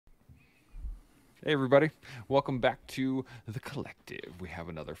Hey, everybody. Welcome back to The Collective. We have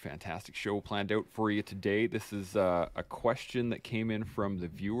another fantastic show planned out for you today. This is a question that came in from the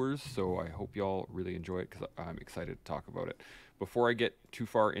viewers, so I hope y'all really enjoy it because I'm excited to talk about it. Before I get too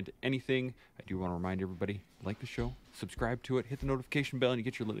far into anything, I do want to remind everybody like the show, subscribe to it, hit the notification bell, and you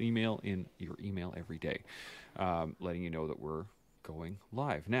get your little email in your email every day, letting you know that we're going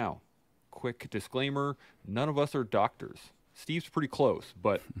live. Now, quick disclaimer, none of us are doctors. Steve's pretty close,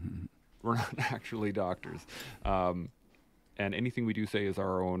 but we're not actually doctors. Um, and anything we do say is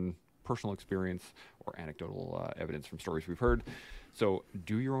our own personal experience or anecdotal evidence from stories we've heard. So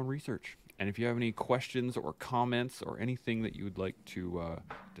do your own research. And if you have any questions or comments or anything that you would like to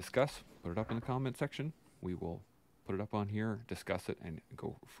discuss, put it up in the comment section. We will put it up on here, discuss it, and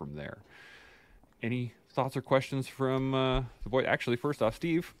go from there. Any thoughts or questions from the boy? Actually, first off,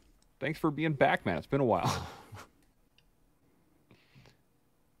 Steve, thanks for being back, man. It's been a while.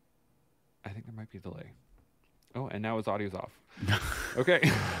 I think there might be a delay. Oh, and now his audio's off. Okay.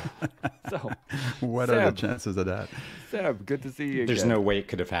 So, What are the Seb, chances of that? Seb, good to see you There's again. no way it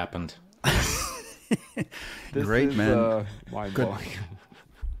could have happened. This Great, is man. mind Good.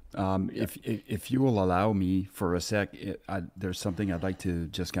 blowing. If you will allow me for a sec, there's something I'd like to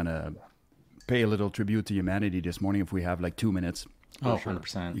just kind of pay a little tribute to humanity this morning. If we have like 2 minutes, Oh, sure.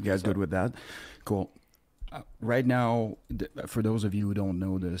 100%. you guys good with that? Cool. Right now, for those of you who don't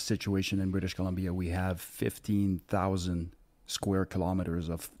know the situation in British Columbia, we have 15,000 square kilometers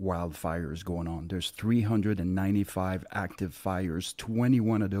of wildfires going on. There's 395 active fires.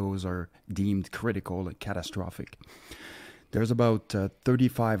 21 of those are deemed critical and catastrophic. There's about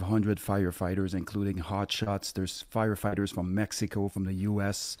 3,500 firefighters, including hotshots. There's firefighters from Mexico, from the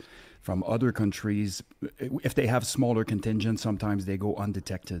U.S., from other countries. If they have smaller contingents, sometimes they go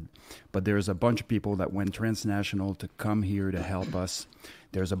undetected. But there's a bunch of people that went transnational to come here to help us.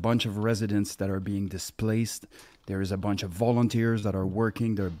 There's a bunch of residents that are being displaced. There is a bunch of volunteers that are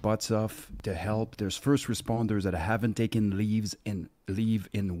working their butts off to help. There's first responders that haven't taken leave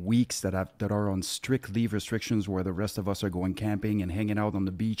in weeks that are on strict leave restrictions, where the rest of us are going camping and hanging out on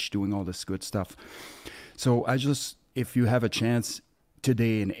the beach, doing all this good stuff. So if you have a chance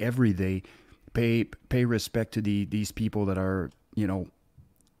today and every day, pay respect to these people that are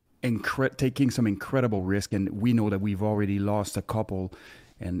taking some incredible risk. And we know that we've already lost a couple,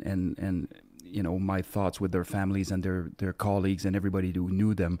 and my thoughts with their families and their colleagues and everybody who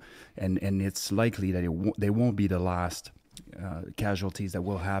knew them, and it's likely that they won't be the last casualties that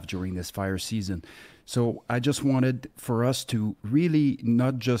we'll have during this fire season. So I just wanted for us to really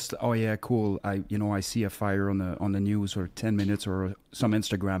not just, oh yeah, cool, I see a fire on the news, or 10 minutes or some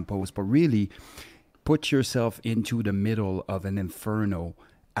Instagram post, but really put yourself into the middle of an inferno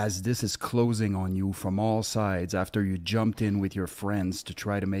as this is closing on you from all sides after you jumped in with your friends to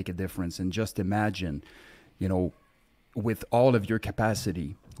try to make a difference. And just imagine, with all of your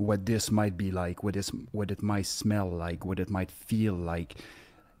capacity, what this might be like, what it might smell like, what it might feel like.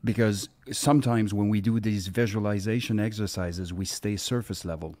 Because sometimes when we do these visualization exercises, we stay surface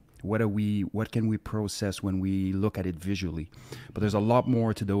level. What can we process when we look at it visually? But there's a lot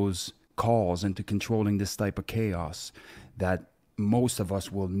more to those calls and to controlling this type of chaos that most of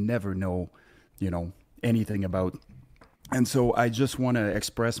us will never know, anything about. And so I just want to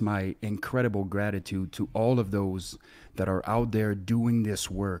express my incredible gratitude to all of those that are out there doing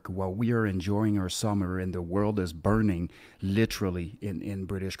this work while we are enjoying our summer and the world is burning literally in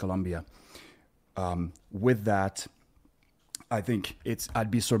British Columbia. With that, I think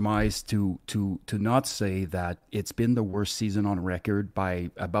I'd be surmised to not say that it's been the worst season on record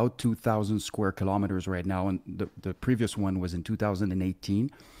by about 2,000 square kilometers right now, and the previous one was in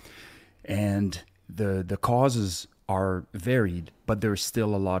 2018, and the causes are varied, but there's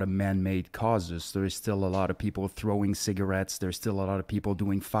still a lot of man-made causes. There's still a lot of people throwing cigarettes. There's still a lot of people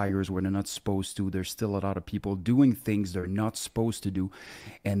doing fires where they're not supposed to. There's still a lot of people doing things they're not supposed to do,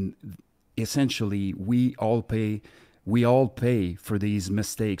 and essentially we all pay for these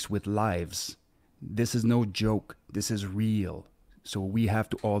mistakes with lives. This is no joke. This is real. So we have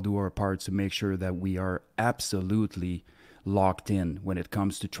to all do our parts to make sure that we are absolutely locked in when it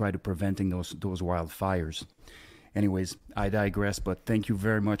comes to try to preventing those wildfires. Anyways, I digress, but thank you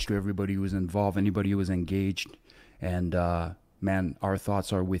very much to everybody who was involved, anybody who was engaged, and man, our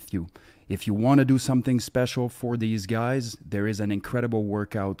thoughts are with you. If you want to do something special for these guys, there is an incredible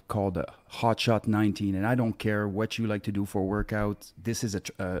workout called Hotshot 19, and I don't care what you like to do for workouts. This is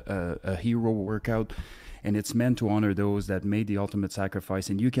a hero workout, and it's meant to honor those that made the ultimate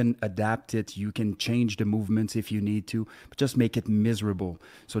sacrifice. And you can adapt it, you can change the movements if you need to, but just make it miserable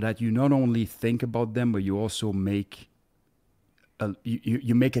so that you not only think about them, but you also make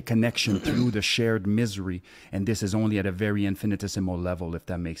you make a connection through the shared misery, and this is only at a very infinitesimal level, if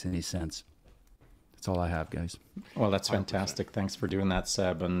that makes any sense. That's all I have, guys. Well, that's fantastic. 100%. Thanks for doing that,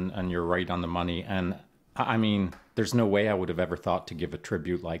 Seb, and you're right on the money. And I mean, there's no way I would have ever thought to give a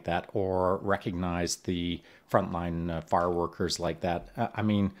tribute like that or recognize the frontline fire workers like that. I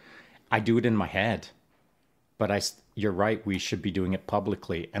mean, I do it in my head, but you're right, we should be doing it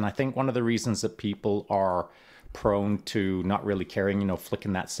publicly. And I think one of the reasons that people are prone to not really caring,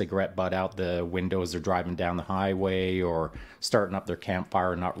 flicking that cigarette butt out the window as they're driving down the highway or starting up their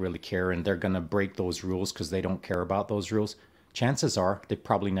campfire and not really caring, they're going to break those rules because they don't care about those rules. Chances are they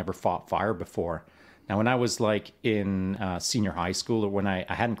probably never fought fire before. Now, when I was like in senior high school, or when I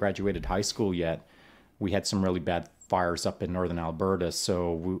hadn't graduated high school yet, we had some really bad fires up in northern Alberta.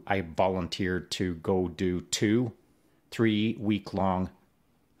 So I volunteered to go do 2-3 week-long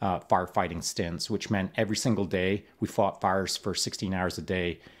firefighting stints, which meant every single day we fought fires for 16 hours a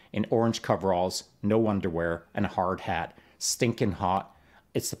day in orange coveralls, no underwear, and a hard hat. Stinking hot.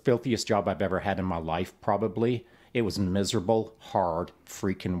 It's the filthiest job I've ever had in my life, probably. It was miserable, hard,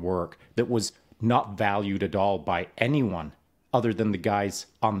 freaking work that was not valued at all by anyone other than the guys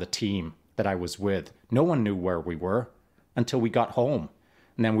on the team that I was with. No one knew where we were until we got home.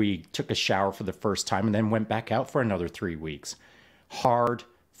 And then we took a shower for the first time and then went back out for another 3 weeks. Hard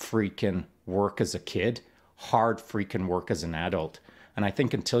freaking work as a kid, hard freaking work as an adult. And I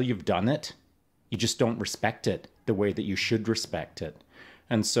think until you've done it, you just don't respect it the way that you should respect it.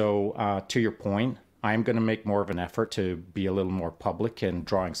 And so to your point, I'm going to make more of an effort to be a little more public and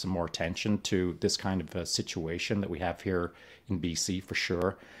drawing some more attention to this kind of a situation that we have here in BC for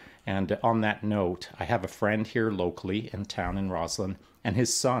sure. And on that note, I have a friend here locally in town in Roslyn, and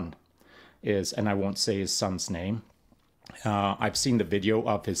his son is, and I won't say his son's name, I've seen the video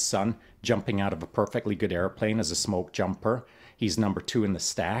of his son jumping out of a perfectly good airplane as a smoke jumper. He's number 2 in the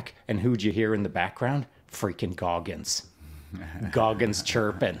stack. And who'd you hear in the background? Freaking Goggins. Goggins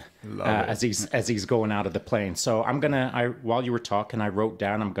chirping as he's going out of the plane. So while you were talking, I wrote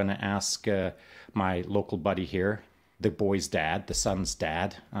down, I'm going to ask my local buddy here, the boy's dad, the son's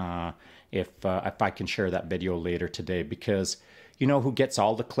dad, if I can share that video later today, because you know who gets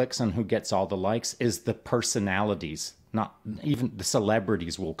all the clicks and who gets all the likes is the personalities. Not even the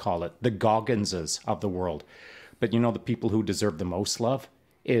celebrities, we'll call it, the Gogginses of the world. But the people who deserve the most love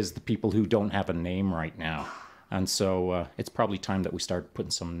is the people who don't have a name right now. And so it's probably time that we start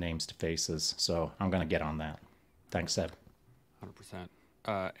putting some names to faces. So I'm going to get on that. Thanks, Seb.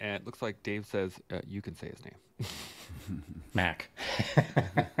 100%. And it looks like Dave says you can say his name. Mac.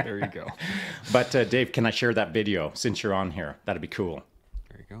 There you go. But Dave, can I share that video since you're on here? That'd be cool.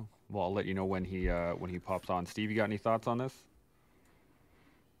 There you go. Well, I'll let you know when he pops on. Steve, you got any thoughts on this?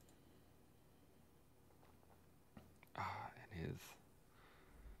 And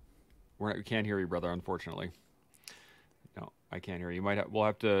we can't hear you, brother. Unfortunately, no, I can't hear you. We'll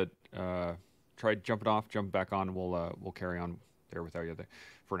have to try jumping off, jump back on. We'll carry on there without you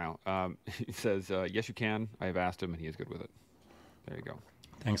for now. He says, "Yes, you can. I have asked him, and he is good with it." There you go.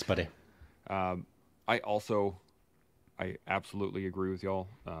 Thanks, buddy. I absolutely agree with y'all.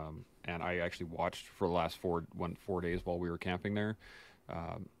 And I actually watched for the last 4 days while we were camping there,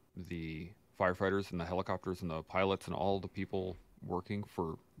 the firefighters and the helicopters and the pilots and all the people working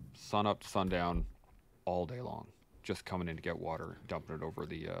for sun up to sundown all day long, just coming in to get water, dumping it over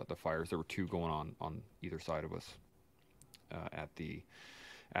the fires. There were 2 going on either side of us at the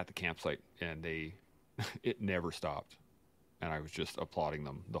campsite, and it never stopped. And I was just applauding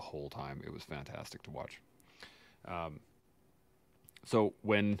them the whole time. It was fantastic to watch. So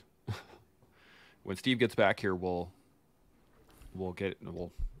when Steve gets back here, we'll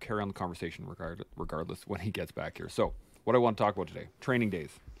carry on the conversation regardless when he gets back here. So what I want to talk about today, training days.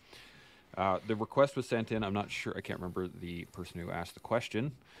 The request was sent in. I'm not sure. I can't remember the person who asked the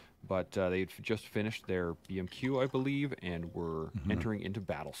question, but they had just finished their BMQ, I believe, and were entering into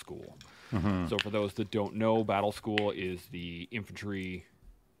battle school. So for those that don't know, battle school is the infantry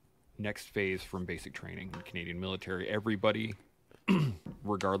next phase from basic training in the Canadian military. Everybody,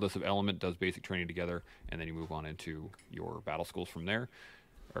 regardless of element, does basic training together, and then you move on into your battle schools from there.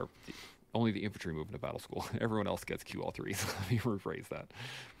 Only the infantry move into battle school. Everyone else gets QL3s. Let me rephrase that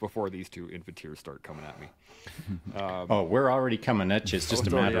before these 2 infanteers start coming at me. We're already coming at you. It's just a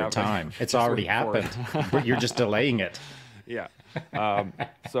matter of time. It's already happened, but you're just delaying it. Yeah.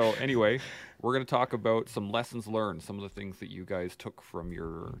 So anyway, we're going to talk about some lessons learned, some of the things that you guys took from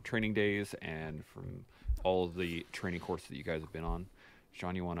your training days and from all of the training courses that you guys have been on.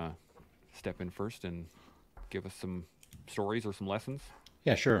 Sean, you want to step in first and give us some stories or some lessons?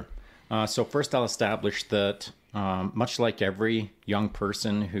 Yeah, sure. So first I'll establish that much like every young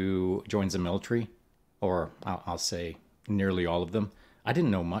person who joins the military, or I'll say nearly all of them, I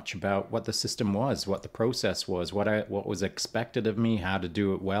didn't know much about what the system was, what the process was, what was expected of me, how to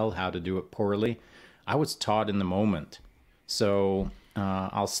do it well, how to do it poorly. I was taught in the moment. So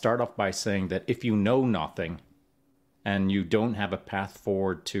I'll start off by saying that if you know nothing and you don't have a path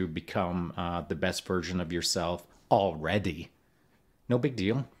forward to become the best version of yourself already, no big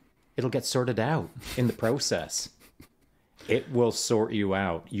deal. It'll get sorted out in the process. It will sort you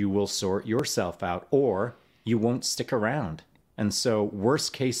out. You will sort yourself out, or you won't stick around. And so,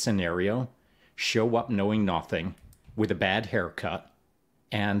 worst case scenario, show up knowing nothing with a bad haircut,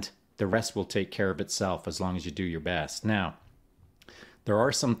 and the rest will take care of itself as long as you do your best. Now, there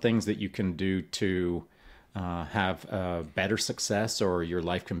are some things that you can do to have better success, or your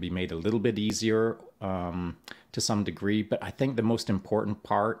life can be made a little bit easier to some degree. But I think the most important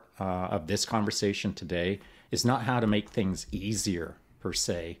part of this conversation today is not how to make things easier per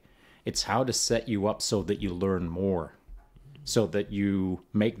se. It's how to set you up so that you learn more, so that you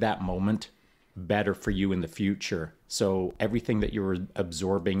make that moment better for you in the future. So everything that you're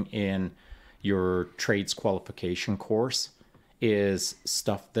absorbing in your trades qualification course is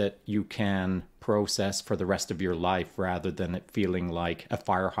stuff that you can process for the rest of your life, rather than it feeling like a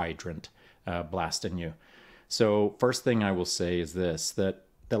fire hydrant blasting you. So first thing I will say is this, that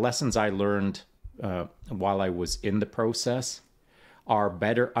the lessons I learned while I was in the process are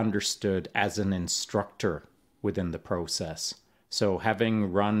better understood as an instructor within the process. So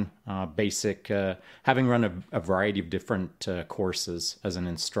having run a variety of different courses as an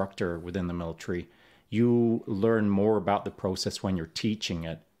instructor within the military, you learn more about the process when you're teaching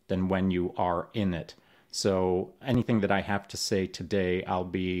it than when you are in it. So anything that I have to say today, I'll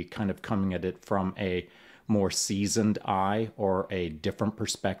be kind of coming at it from a more seasoned eye, or a different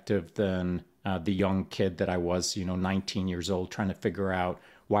perspective than the young kid that I was, 19 years old, trying to figure out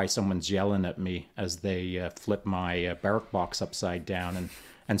why someone's yelling at me as they flip my barrack box upside down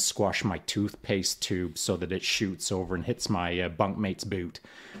and squash my toothpaste tube so that it shoots over and hits my bunkmate's boot.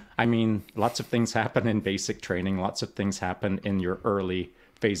 I mean, lots of things happen in basic training. Lots of things happen in your early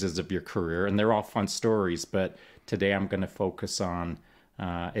phases of your career, and they're all fun stories. But today I'm going to focus on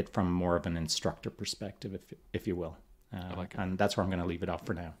it from more of an instructor perspective, if you will. I like it. And that's where I'm going to leave it off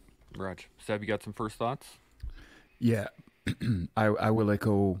for now. Raj, Seb, you got some first thoughts? Yeah, I will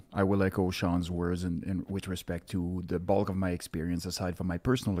echo Sean's words, and with respect to the bulk of my experience, aside from my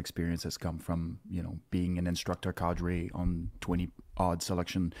personal experience, has come from being an instructor cadre on 20 odd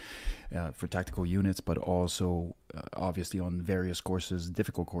selection for tactical units, but also obviously on various courses,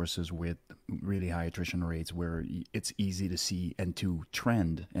 difficult courses with really high attrition rates, where it's easy to see and to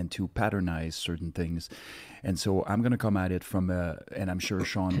trend and to patternize certain things. And so I'm going to come at it from and I'm sure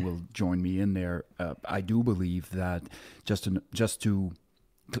Sean will join me in there. I do believe that just to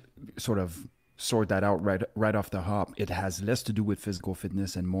sort of sort that out right off the hop, it has less to do with physical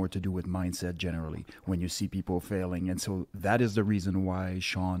fitness and more to do with mindset generally when you see people failing. And so that is the reason why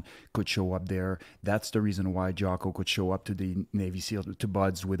Sean could show up there. That's the reason why Jocko could show up to the Navy SEAL, to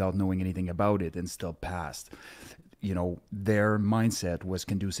BUDS, without knowing anything about it and still passed. Their mindset was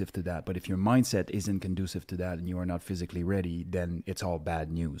conducive to that. But if your mindset isn't conducive to that and you are not physically ready, then it's all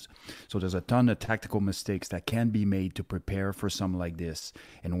bad news. So there's a ton of tactical mistakes that can be made to prepare for something like this.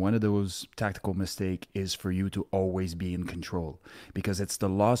 And one of those tactical mistakes is for you to always be in control, because it's the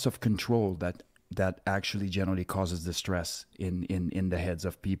loss of control that actually generally causes the stress in the heads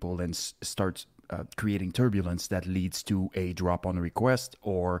of people and starts creating turbulence that leads to a drop on request,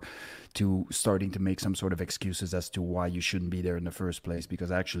 or to starting to make some sort of excuses as to why you shouldn't be there in the first place,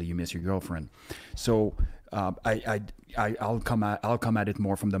 because actually you miss your girlfriend. So I'll come at it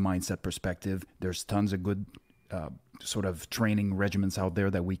more from the mindset perspective. There's tons of good sort of training regimens out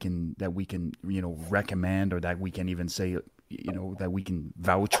there that we can recommend, or that we can even say that we can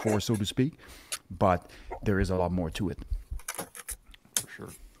vouch for, so to speak. But there is a lot more to it. For sure.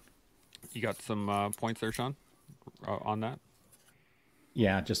 You got some points there, Sean, on that?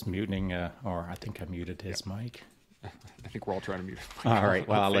 Yeah, just muting, or I think I muted his mic. I think we're all trying to mute his mic. All right,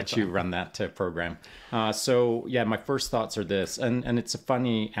 well, I'll let you run that program. So, yeah, my first thoughts are this, and it's a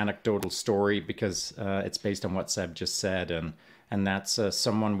funny anecdotal story because it's based on what Seb just said, and that's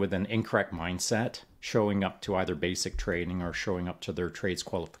someone with an incorrect mindset showing up to either basic training or showing up to their trades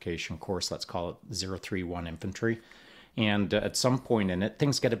qualification course, let's call it 031 Infantry. And at some point in it,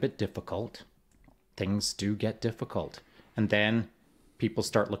 things get a bit difficult. Things do get difficult. And then people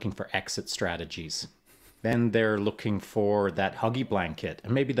start looking for exit strategies. Then they're looking for that huggy blanket.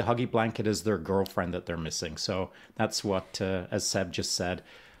 And maybe the huggy blanket is their girlfriend that they're missing. So that's what, as Seb just said,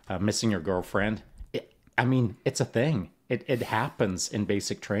 missing your girlfriend. I mean, it's a thing. It happens in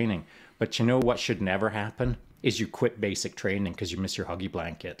basic training. But you know what should never happen is you quit basic training because you miss your Huggy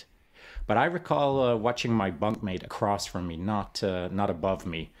blanket. But I recall watching my bunkmate across from me, not above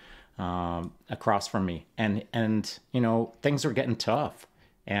me, across from me, and you know, things were getting tough,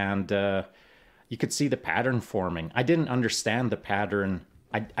 and you could see the pattern forming. I didn't understand the pattern.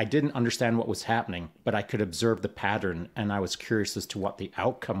 I didn't understand what was happening, but I could observe the pattern, and I was curious as to what the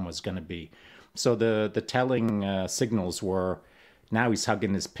outcome was going to be. So the telling signals were, now he's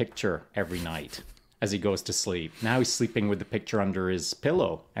hugging his picture every night as he goes to sleep. Now he's sleeping with the picture under his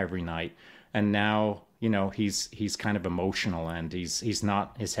pillow every night. And now, you know, he's kind of emotional, and he's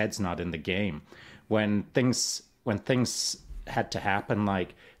not, his head's not in the game. When things had to happen,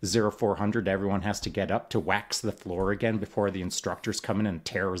 like 0400, everyone has to get up to wax the floor again before the instructors come in and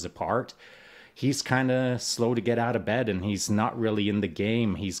tear us apart. He's kind of slow to get out of bed, and he's not really in the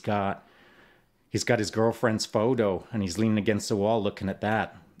game. He's got his girlfriend's photo, and he's leaning against the wall looking at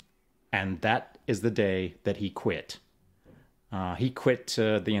that. And that is the day that he quit. He quit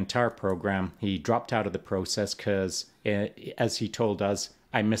the entire program. He dropped out of the process because, as he told us,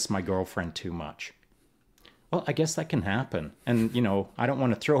 I miss my girlfriend too much. Well, I guess that can happen. And, you know, I don't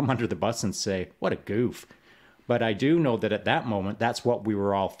want to throw him under the bus and say, what a goof. But I do know that at that moment, that's what we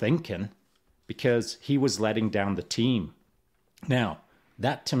were all thinking, because he was letting down the team. Now,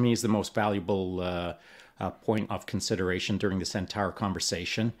 that to me is the most valuable point of consideration during this entire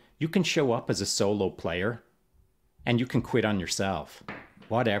conversation. You can show up as a solo player and you can quit on yourself.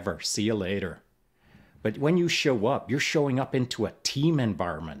 Whatever, see you later. But when you show up, you're showing up into a team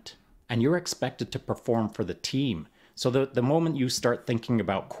environment and you're expected to perform for the team. So the moment you start thinking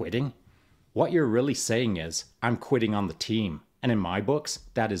about quitting, what you're really saying is, I'm quitting on the team. And in my books,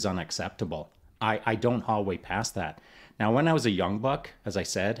 that is unacceptable. I don't hallway past that. Now, when I was a young buck, as I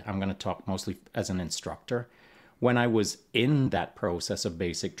said, I'm going to talk mostly as an instructor. When I was in that process of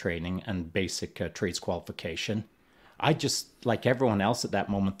basic training and basic trades qualification, I just, like everyone else at that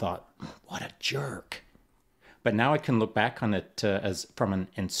moment, thought, what a jerk. But now I can look back on it as from an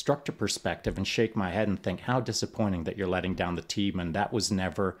instructor perspective and shake my head and think, how disappointing that you're letting down the team, and that was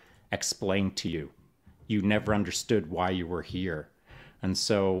never explained to you. You never understood why you were here. And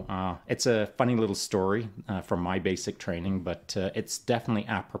so it's a funny little story from my basic training, but it's definitely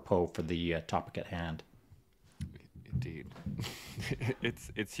apropos for the topic at hand. Indeed.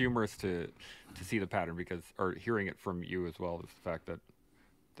 it's humorous to see the pattern, because, or hearing it from you as well, is the fact that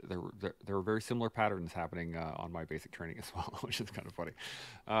there were very similar patterns happening on my basic training as well, which is kind of funny.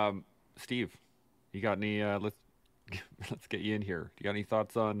 Steve, you got any, let's get you in here. Do you got any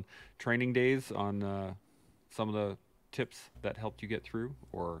thoughts on training days, on some of the tips that helped you get through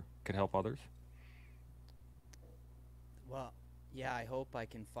or could help others? Well, yeah, I hope I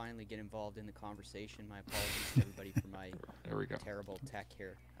can finally get involved in the conversation. My apologies to everybody for my There we go. terrible tech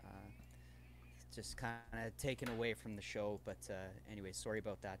here. Just kind of taken away from the show, but anyway, sorry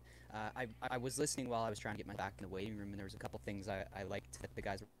about that. I was listening while I was trying to get my back in the waiting room, and there was a couple things I liked that the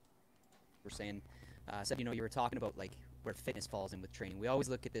guys were saying. Said, you know, you were talking about like where fitness falls in with training. We always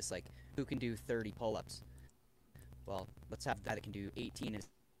look at this like, who can do 30 pull-ups? Well, let's have the guy that can do 18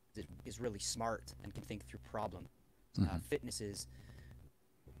 is really smart and can think through problems. Fitness is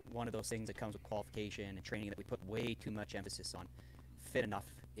one of those things that comes with qualification and training that we put way too much emphasis on. Fit enough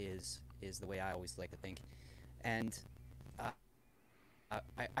is the way I always like to think. And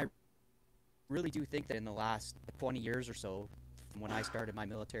I really do think that in the last 20 years or so, from when I started my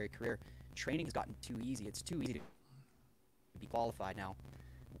military career, training has gotten too easy. It's too easy to be qualified now.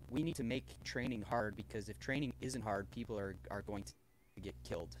 We need to make training hard, because if training isn't hard, people are going to get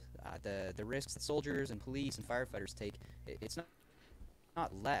killed. The risks that soldiers and police and firefighters take, it's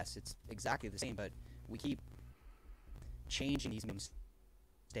not less, it's exactly the same, but we keep changing these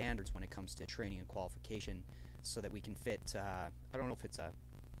standards when it comes to training and qualification so that we can fit, I don't know if it's a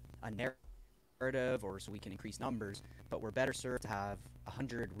narrative or so we can increase numbers, but we're better served to have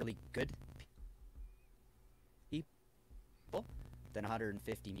 100 really good people than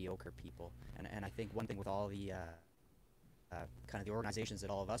 150 mediocre people. And I think one thing with all the kind of the organizations that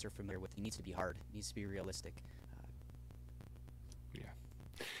all of us are familiar with, it needs to be hard. It needs to be realistic.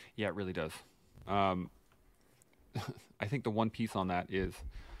 Yeah, it really does. I think the one piece on that is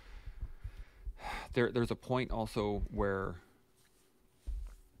there's a point also where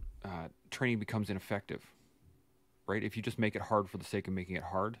training becomes ineffective, right? If you just make it hard for the sake of making it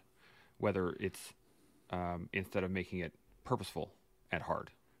hard, whether it's instead of making it purposeful and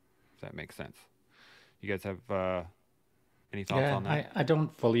hard, if that makes sense. You guys have Any thoughts on that? I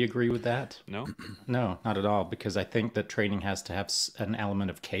don't fully agree with that. No? No, not at all, because I think that training has to have an element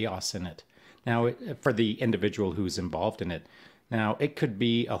of chaos in it. Now, for the individual who's involved in it, now it could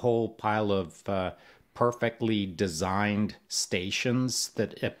be a whole pile of perfectly designed stations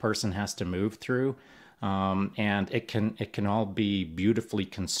that a person has to move through, and it can all be beautifully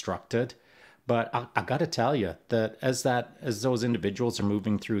constructed. But I got to tell you that as those individuals are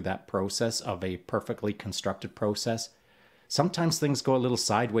moving through that process of a perfectly constructed process, sometimes things go a little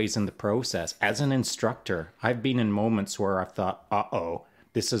sideways in the process. As an instructor, I've been in moments where I've thought, uh-oh,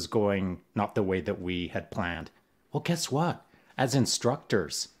 this is going not the way that we had planned. Well, guess what? As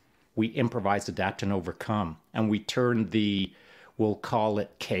instructors, we improvise, adapt, and overcome. And we turn we'll call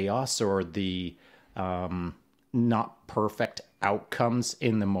it chaos, or the not perfect outcomes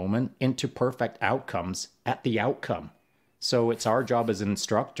in the moment, into perfect outcomes at the outcome. So it's our job as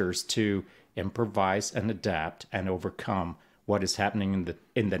instructors to improvise and adapt and overcome what is happening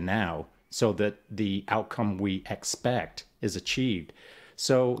in the now, so that the outcome we expect is achieved.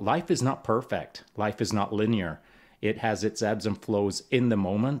 So life is not perfect. Life is not linear. It has its ebbs and flows in the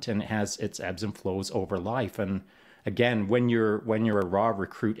moment, and it has its ebbs and flows over life. And again, when you're a raw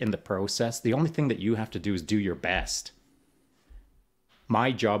recruit in the process, the only thing that you have to do is do your best.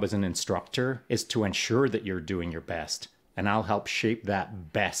 My job as an instructor is to ensure that you're doing your best, and I'll help shape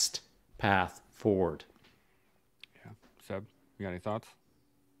that best path forward. Yeah. Seb, you got any thoughts?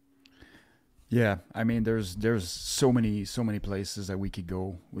 Yeah, I mean, there's so many places that we could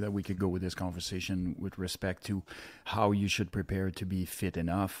go with this conversation with respect to how you should prepare to be fit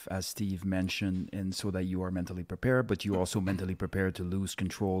enough, as Steve mentioned, and so that you are mentally prepared, but you also mentally prepared to lose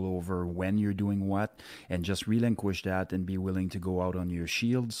control over when you're doing what, and just relinquish that and be willing to go out on your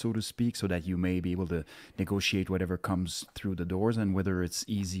shield, so to speak, so that you may be able to negotiate whatever comes through the doors, and whether it's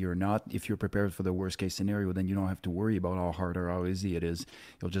easy or not. If you're prepared for the worst case scenario, then you don't have to worry about how hard or how easy it is.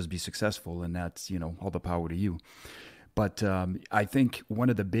 You'll just be successful, and that's, all the power to you. But I think one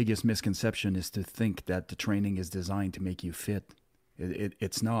of the biggest misconceptions is to think that the training is designed to make you fit.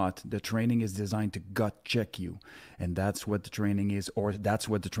 It's not. The training is designed to gut check you. And that's what the training is, or that's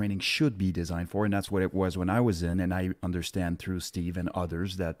what the training should be designed for. And that's what it was when I was in. And I understand through Steve and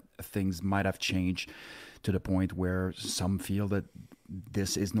others that things might have changed to the point where some feel that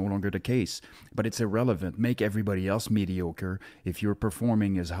this is no longer the case. But it's irrelevant. Make everybody else mediocre. If you're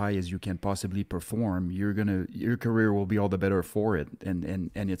performing as high as you can possibly perform, your career will be all the better for it.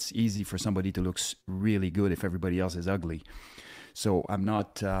 And it's easy for somebody to look really good if everybody else is ugly. So I'm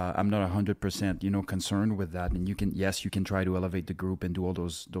not 100% concerned with that. And you can try to elevate the group and do all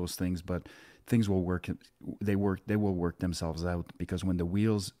those things, but things will work. They will work themselves out, because when the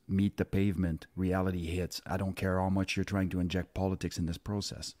wheels meet the pavement, reality hits. I don't care how much you're trying to inject politics in this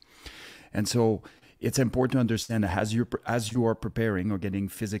process. And so it's important to understand that as you are preparing or getting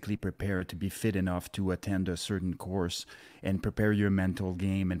physically prepared to be fit enough to attend a certain course, and prepare your mental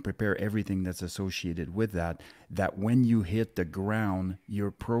game and prepare everything that's associated with that when you hit the ground, your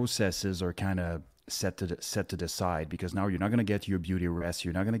processes are kind of set to the side, because now you're not going to get your beauty rest,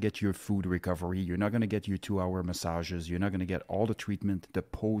 you're not going to get your food recovery, you're not going to get your 2-hour massages, you're not going to get all the treatment, the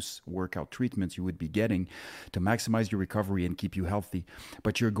post-workout treatments you would be getting to maximize your recovery and keep you healthy.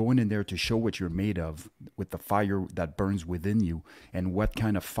 But you're going in there to show what you're made of, with the fire that burns within you, and what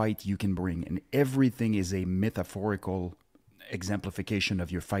kind of fight you can bring. And everything is a metaphorical exemplification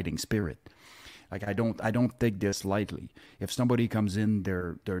of your fighting spirit. Like, I don't take this lightly. If somebody comes in,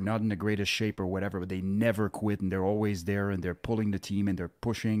 they're not in the greatest shape or whatever, but they never quit, and they're always there, and they're pulling the team, and they're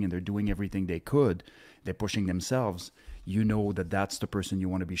pushing, and they're doing everything they could. They're pushing themselves. You know that that's the person you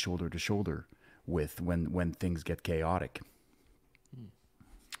want to be shoulder to shoulder with when things get chaotic.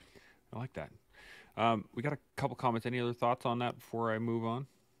 I like that. We got a couple comments. Any other thoughts on that before I move on?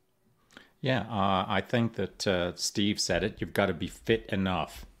 Yeah, I think that Steve said it. You've got to be fit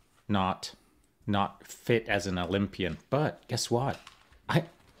enough, not fit as an Olympian. But guess what?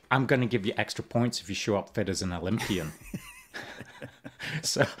 I'm going to give you extra points if you show up fit as an Olympian.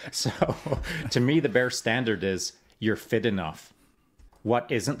 So to me, the bare standard is you're fit enough. What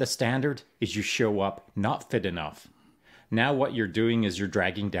isn't the standard is you show up not fit enough. Now what you're doing is you're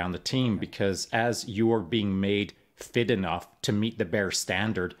dragging down the team, because as you are being made fit enough to meet the bare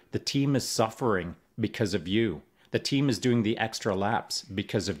standard, the team is suffering because of you. The team is doing the extra laps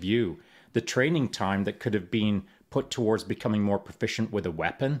because of you. The training time that could have been put towards becoming more proficient with a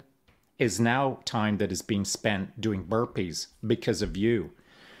weapon is now time that is being spent doing burpees because of you.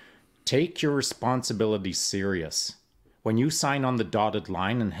 Take your responsibilities serious. When you sign on the dotted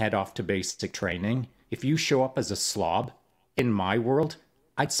line and head off to basic training, if you show up as a slob, in my world,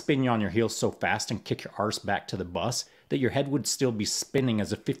 I'd spin you on your heels so fast and kick your arse back to the bus that your head would still be spinning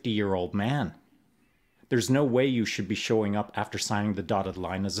as a 50-year-old man. There's no way you should be showing up after signing the dotted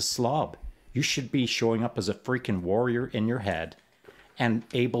line as a slob. You should be showing up as a freaking warrior in your head and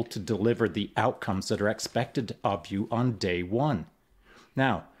able to deliver the outcomes that are expected of you on day one.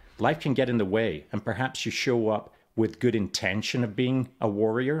 Now, life can get in the way, and perhaps you show up with good intention of being a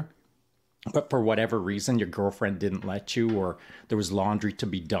warrior, but for whatever reason, your girlfriend didn't let you, or there was laundry to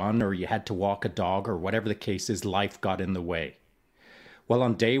be done, or you had to walk a dog, or whatever the case is, life got in the way. Well,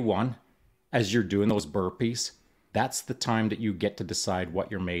 on day one, as you're doing those burpees, that's the time that you get to decide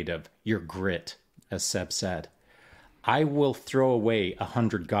what you're made of, your grit, as Seb said. I will throw away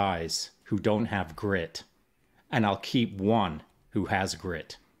 100 guys who don't have grit, and I'll keep one who has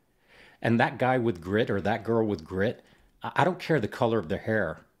grit. And that guy with grit or that girl with grit, I don't care the color of their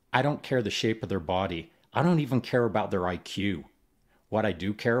hair. I don't care the shape of their body. I don't even care about their IQ. What I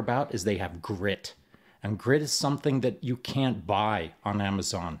do care about is they have grit. And grit is something that you can't buy on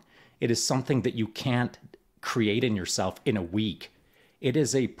Amazon. It is something that you can't create in yourself in a week. It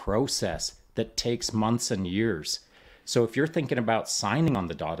is a process that takes months and years. So if you're thinking about signing on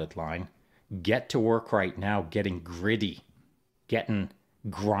the dotted line, get to work right now getting gritty, getting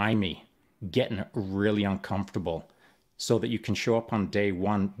grimy, getting really uncomfortable, so that you can show up on day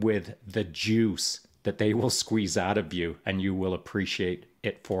one with the juice that they will squeeze out of you, and you will appreciate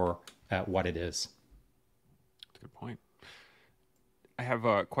it for what it is. That's a good point. I have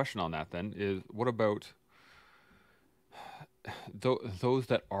a question on that then, is what about those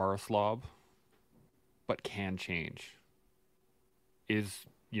that are a slob but can change? Is,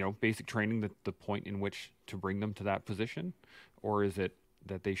 basic training the point in which to bring them to that position? Or is it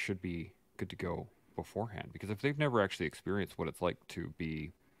that they should be good to go beforehand? Because if they've never actually experienced what it's like to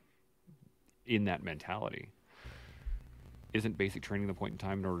be in that mentality, isn't basic training the point in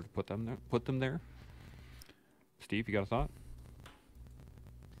time in order to put them there? Steve, you got a thought?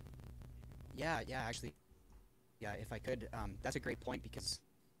 Yeah, actually, if I could, that's a great point, because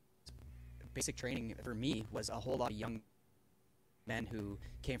basic training for me was a whole lot of young men who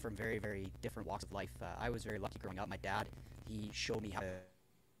came from very, very different walks of life. I was very lucky growing up. My dad, he showed me how to,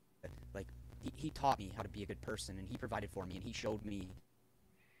 he taught me how to be a good person, and he provided for me, and he showed me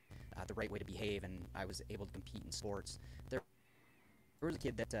the right way to behave, and I was able to compete in sports. There was a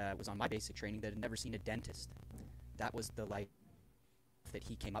kid that was on my basic training that had never seen a dentist. That was the life that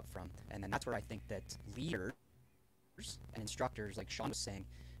he came up from. And then that's where I think that leaders and instructors, like Sean was saying,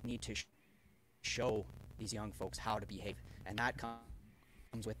 need to show these young folks how to behave. And that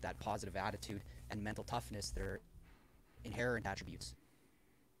comes with that positive attitude and mental toughness that are inherent attributes.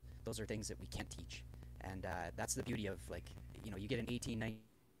 Those are things that we can't teach. And that's the beauty of, you get an 18,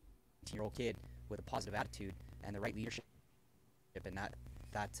 19-year-old kid with a positive attitude and the right leadership, and that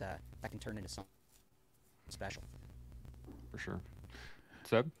can turn into something special. For sure.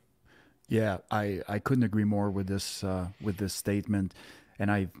 Seb? Yeah, I couldn't agree more with this statement,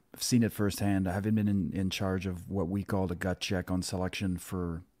 and I've seen it firsthand. I haven't been in charge of what we call the gut check on selection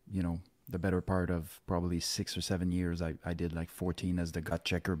for the better part of probably 6 or 7 years. I did like 14 as the gut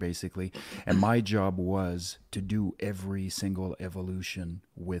checker basically, and my job was to do every single evolution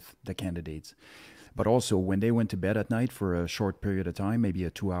with the candidates. But also, when they went to bed at night for a short period of time, maybe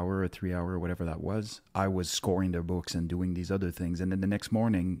a 2-hour or 3-hour, whatever that was, I was scoring their books and doing these other things. And then the next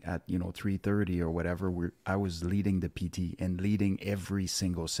morning at 3:30 or whatever, I was leading the PT and leading every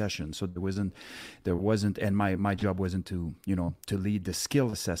single session. So there wasn't, and my job wasn't to lead the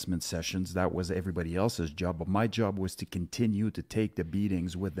skill assessment sessions. That was everybody else's job. But my job was to continue to take the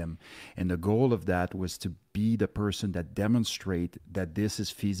beatings with them, and the goal of that was to be the person that demonstrate that this is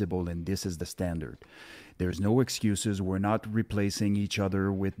feasible and this is the standard. There's no excuses. We're not replacing each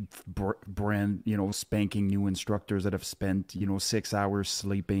other with brand, spanking new instructors that have spent, 6 hours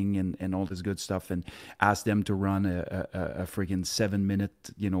sleeping and all this good stuff, and ask them to run a freaking 7-minute,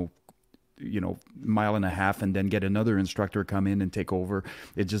 mile and a half, and then get another instructor come in and take over.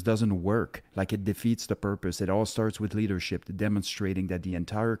 It just doesn't work. It defeats the purpose. It all starts with leadership, demonstrating that the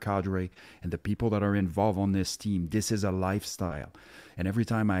entire cadre and the people that are involved on this team, this is a lifestyle. And every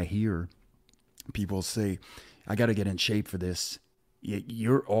time I hear people say, I got to get in shape for this,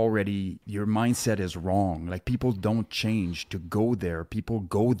 your mindset is wrong. People don't change to go there. People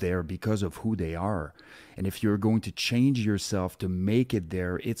go there because of who they are. And if you're going to change yourself to make it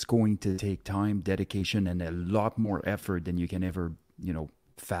there, it's going to take time, dedication, and a lot more effort than you can ever,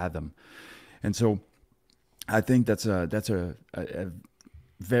 fathom. And so I think that's a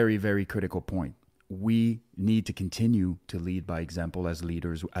very, very critical point. We need to continue to lead by example as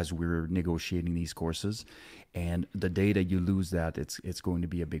leaders as we're negotiating these courses. And the day that you lose that, it's going to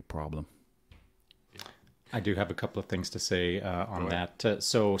be a big problem. I do have a couple of things to say on that.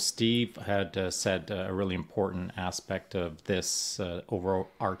 So Steve had said a really important aspect of this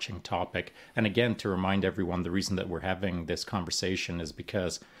overarching topic. And again, to remind everyone, the reason that we're having this conversation is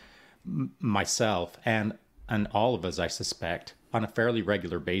because myself and all of us, I suspect, on a fairly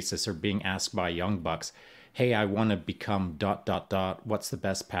regular basis are being asked by young bucks, hey, I want to become ... What's the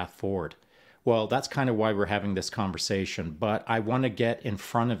best path forward? Well, that's kind of why we're having this conversation, but I want to get in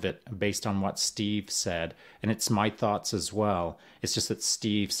front of it based on what Steve said, and it's my thoughts as well. It's just that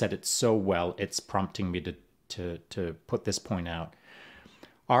Steve said it so well, it's prompting me to put this point out.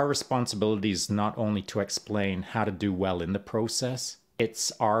 Our responsibility is not only to explain how to do well in the process,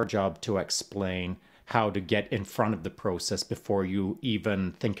 it's our job to explain how to get in front of the process before you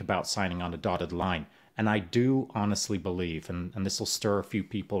even think about signing on a dotted line. And I do honestly believe, and this will stir a few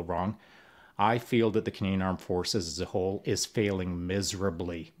people wrong, I feel that the Canadian Armed Forces as a whole is failing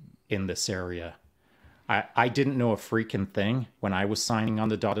miserably in this area. I didn't know a freaking thing when I was signing on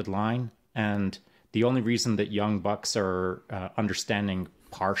the dotted line. And the only reason that young bucks are understanding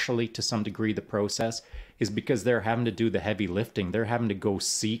partially to some degree the process is because they're having to do the heavy lifting. They're having to go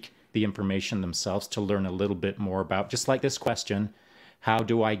seek the information themselves to learn a little bit more about, just like this question, how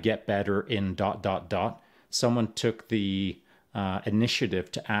do I get better in ... Someone took the initiative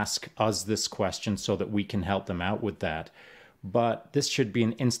to ask us this question so that we can help them out with that. But this should be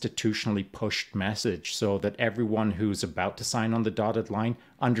an institutionally pushed message so that everyone who's about to sign on the dotted line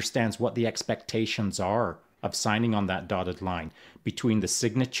understands what the expectations are of signing on that dotted line. Between the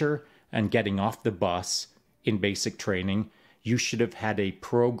signature and getting off the bus in basic training, you should have had a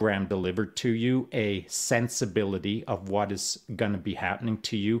program delivered to you, a sensibility of what is going to be happening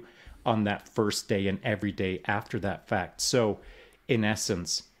to you on that first day and every day after that fact. So, in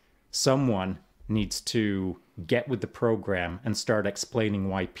essence, someone needs to get with the program and start explaining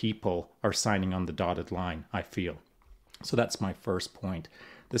why people are signing on the dotted line, I feel. So that's my first point.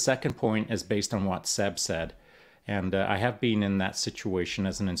 The second point is based on what Seb said. And I have been in that situation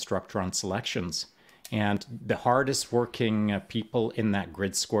as an instructor on selections. And the hardest working people in that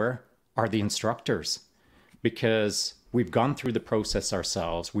grid square are the instructors, because we've gone through the process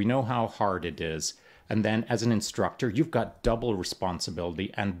ourselves. We know how hard it is. And then as an instructor, you've got double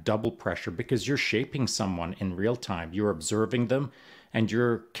responsibility and double pressure because you're shaping someone in real time. You're observing them and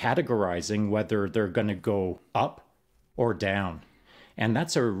you're categorizing whether they're going to go up or down. And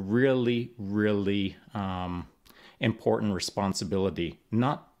that's a really, really important responsibility.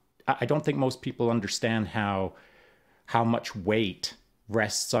 I don't think most people understand how much weight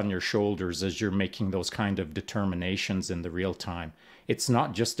rests on your shoulders as you're making those kind of determinations in the real time. It's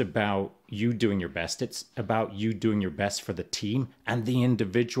not just about you doing your best. It's about you doing your best for the team and the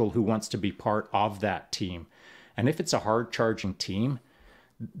individual who wants to be part of that team. And if it's a hard-charging team,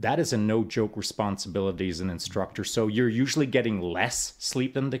 that is a no-joke responsibility as an instructor. So you're usually getting less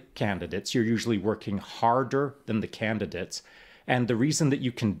sleep than the candidates. You're usually working harder than the candidates. And the reason that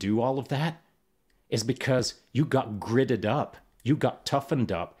you can do all of that is because you got gritted up. You got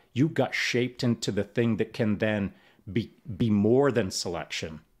toughened up. You got shaped into the thing that can then be more than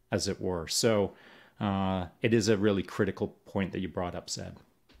selection, as it were. So it is a really critical point that you brought up, Seb.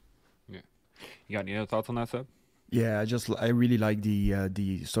 Yeah. You got any other thoughts on that, Seb? Yeah, I really like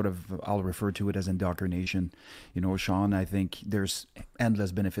the sort of, I'll refer to it as indoctrination. You know, Sean, I think there's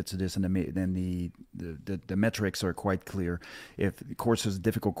endless benefits to this, and the metrics are quite clear. If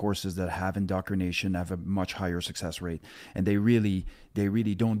difficult courses that have indoctrination have a much higher success rate, and they really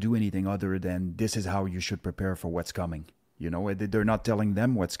don't do anything other than this is how you should prepare for what's coming. You know, they're not telling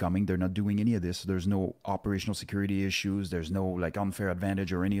them what's coming. They're not doing any of this. There's no operational security issues. There's no like unfair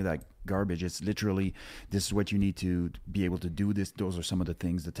advantage or any of that garbage. It's literally, this is what you need to be able to do this. Those are some of the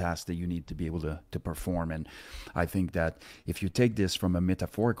things, the tasks that you need to be able to perform. And I think that if you take this from a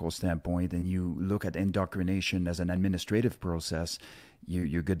metaphorical standpoint and you look at indoctrination as an administrative process,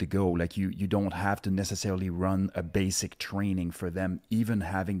 you're good to go. Like you don't have to necessarily run a basic training for them. Even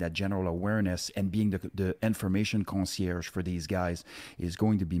having that general awareness and being the information concierge for these guys is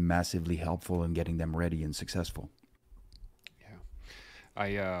going to be massively helpful in getting them ready and successful.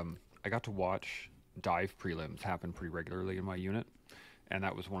 Yeah, I got to watch dive prelims happen pretty regularly in my unit, and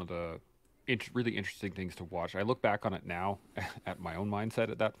that was one of the really interesting things to watch. I look back on it now at my own mindset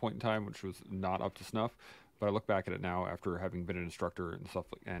at that point in time, which was not up to snuff. But I look back at it now after having been an instructor and stuff,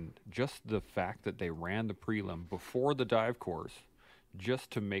 and just the fact that they ran the prelim before the dive course,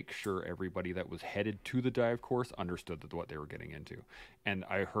 just to make sure everybody that was headed to the dive course understood what they were getting into. And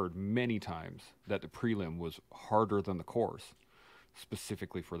I heard many times that the prelim was harder than the course,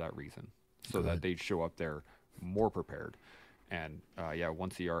 specifically for that reason, so that they'd show up there more prepared. And yeah,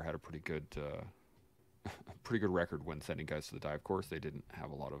 1CR had a pretty good record when sending guys to the dive course. They didn't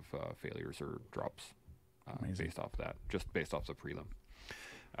have a lot of failures or drops based off that, just based off the prelim.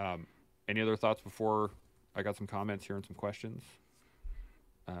 Any other thoughts before I got some comments here and some questions?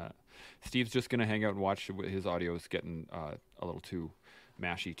 Steve's just going to hang out and watch. His audio is getting a little too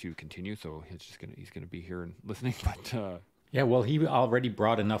mashy to continue, so he's gonna be here and listening. But yeah, well, he already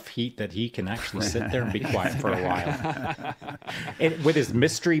brought enough heat that he can actually sit there and be quiet for a while. With his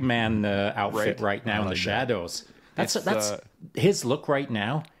mystery man outfit right now in the shadows. That's his look right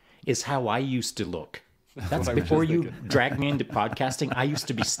now is how I used to look. That's before you dragged me into podcasting. I used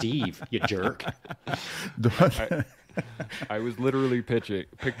to be Steve, you jerk. I was literally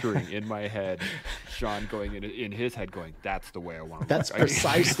picturing in my head Sean going in his head going, that's the way I want to That's look.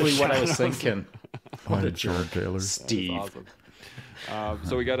 Precisely what I was thinking. What a Sean jerk. Taylor. Steve. Awesome.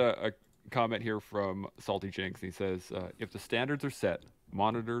 So we got a comment here from Salty Jinx. He says, if the standards are set,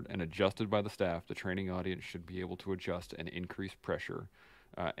 monitored, and adjusted by the staff, the training audience should be able to adjust and increase pressure.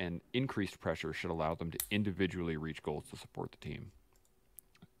 And increased pressure should allow them to individually reach goals to support the team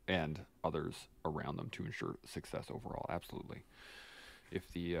and others around them to ensure success overall. Absolutely. If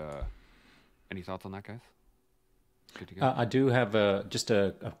the any thoughts on that, guys? Good to go. I do have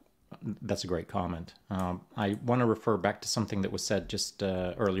that's a great comment. I want to refer back to something that was said just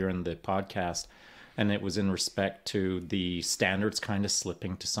earlier in the podcast, and it was in respect to the standards kind of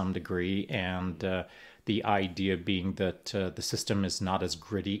slipping to some degree, and the idea being that the system is not as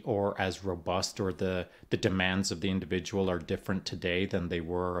gritty or as robust, or the demands of the individual are different today than they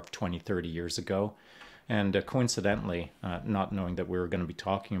were of 20, 30 years ago. And coincidentally, not knowing that we were going to be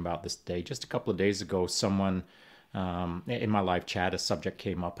talking about this today, just a couple of days ago, someone in my live chat, a subject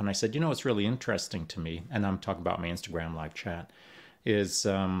came up, and I said, it's really interesting to me, and I'm talking about my Instagram live chat, is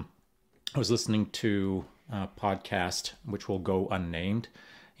I was listening to a podcast, which will go unnamed,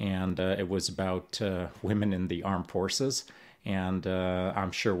 and it was about women in the armed forces. And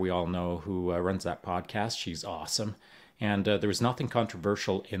I'm sure we all know who runs that podcast. She's awesome. And there was nothing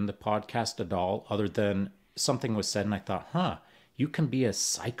controversial in the podcast at all, other than something was said, and I thought, you can be a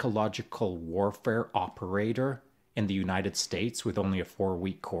psychological warfare operator in the United States with only a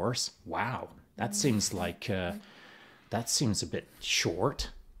 4-week course? Wow. That seems a bit short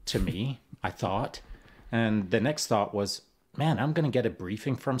to me, I thought. And the next thought was, man, I'm going to get a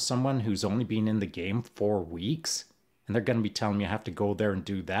briefing from someone who's only been in the game 4 weeks, and they're going to be telling me I have to go there and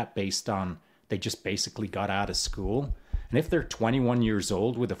do that based on they just basically got out of school. And if they're 21 years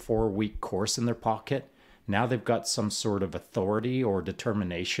old with a 4-week course in their pocket, now they've got some sort of authority or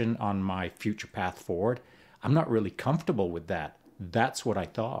determination on my future path forward. I'm not really comfortable with that. That's what I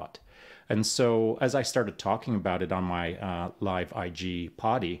thought. And so as I started talking about it on my live IG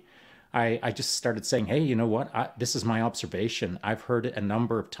potty, I just started saying, hey, you know what? This is my observation. I've heard it a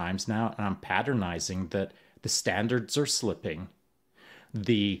number of times now, and I'm patternizing that the standards are slipping.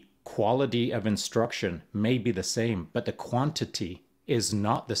 The quality of instruction may be the same, but the quantity is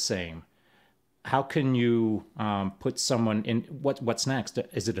not the same. How can you put someone in, what's next?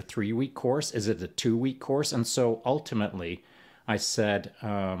 Is it a 3-week course? Is it a 2-week course? And so ultimately, I said,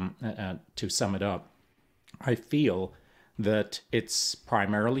 to sum it up, I feel that it's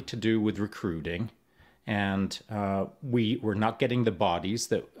primarily to do with recruiting, and we're not getting the bodies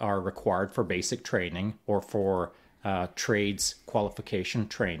that are required for basic training or for trades qualification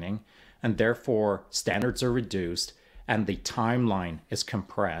training, and therefore standards are reduced and the timeline is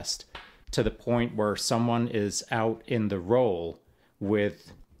compressed to the point where someone is out in the role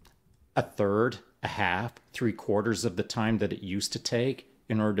with a third, a half, 3/4 of the time that it used to take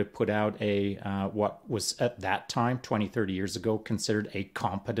in order to put out a what was at that time, 20, 30 years ago, considered a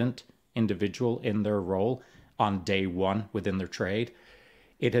competent individual in their role on day one within their trade.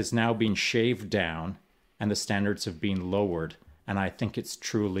 It has now been shaved down and the standards have been lowered. And I think it's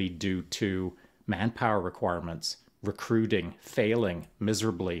truly due to manpower requirements, recruiting, failing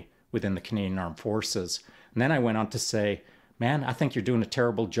miserably within the Canadian Armed Forces. And then I went on to say, man, I think you're doing a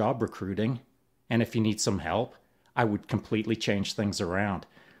terrible job recruiting. And if you need some help, I would completely change things around.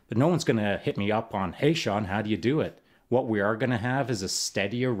 But no one's going to hit me up on, hey, Sean, how do you do it? What we are going to have is a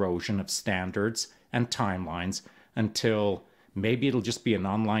steady erosion of standards and timelines until maybe it'll just be an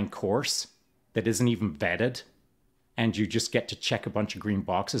online course that isn't even vetted, and you just get to check a bunch of green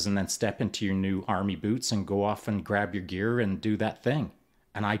boxes and then step into your new army boots and go off and grab your gear and do that thing.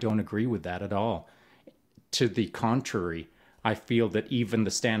 And I don't agree with that at all. To the contrary, I feel that even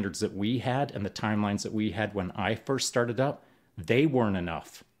the standards that we had and the timelines that we had when I first started up, they weren't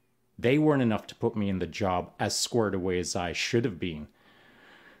enough. They weren't enough to put me in the job as squared away as I should have been.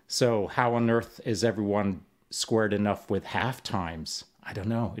 So how on earth is everyone squared enough with half times. I don't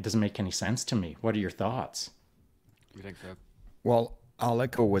know. It doesn't make any sense to me. What are your thoughts? You think so? Well, I'll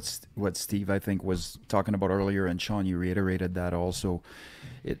echo what Steve, I think, was talking about earlier, and Sean, you reiterated that also.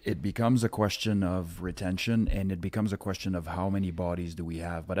 It becomes a question of retention, and it becomes a question of how many bodies do we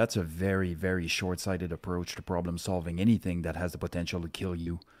have. But that's a very, very short-sighted approach to problem solving. Anything that has the potential to kill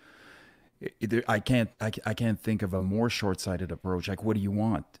you. I can't think of a more short-sighted approach. Like, what do you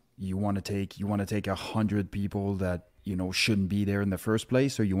want? You want to take 100 people that shouldn't be there in the first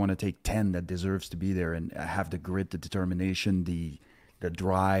place, or you want to take 10 that deserves to be there and have the grit, the determination, the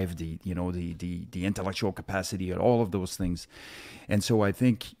drive, the intellectual capacity, and all of those things. And so I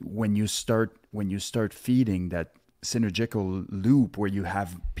think when you start feeding that synergical loop where you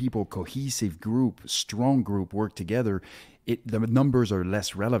have people, cohesive group, strong group work together, the numbers are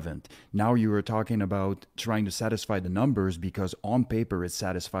less relevant. Now you are talking about trying to satisfy the numbers because on paper it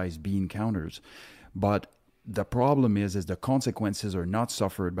satisfies bean counters. But the problem is the consequences are not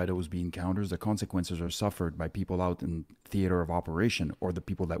suffered by those bean counters. The consequences are suffered by people out in theater of operation, or the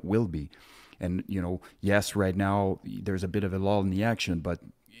people that will be. And, yes, right now there's a bit of a lull in the action, but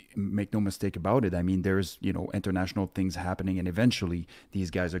make no mistake about it. I mean, there's, international things happening, and eventually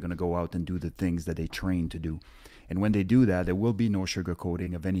these guys are going to go out and do the things that they train to do. And when they do that, there will be no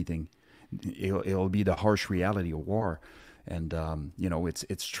sugarcoating of anything. It'll be the harsh reality of war. And,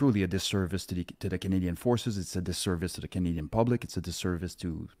 it's truly a disservice to the Canadian forces. It's a disservice to the Canadian public. It's a disservice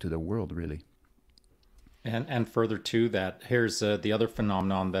to the world, really. And further to that, here's the other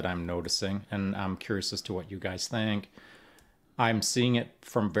phenomenon that I'm noticing, and I'm curious as to what you guys think. I'm seeing it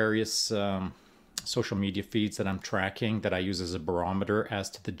from various social media feeds that I'm tracking that I use as a barometer as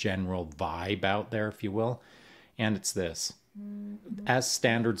to the general vibe out there, if you will. And it's this. As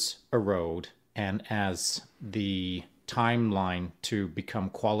standards erode and as the timeline to become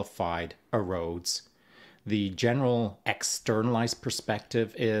qualified erodes, the general externalized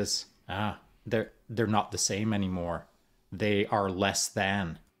perspective is they're not the same anymore. They are less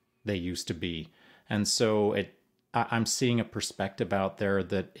than they used to be. And so I'm seeing a perspective out there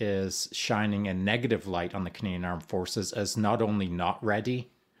that is shining a negative light on the Canadian Armed Forces as not only not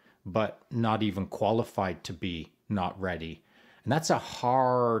ready, but not even qualified to be not ready. And that's a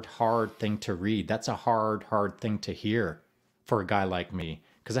hard thing to read. That's a hard thing to hear for a guy like me.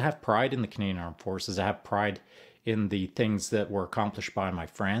 Because I have pride in the Canadian Armed Forces. I have pride in the things that were accomplished by my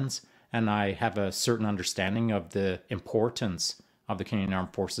friends. And I have a certain understanding of the importance of the Canadian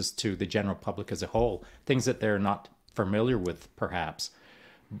Armed Forces to the general public as a whole. Things that they're not familiar with, perhaps.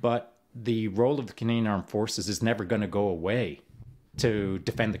 But the role of the Canadian Armed Forces is never going to go away. To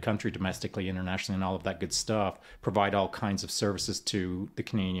defend the country domestically, internationally, and all of that good stuff, provide all kinds of services to the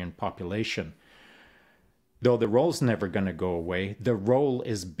Canadian population. Though the role's never going to go away, the role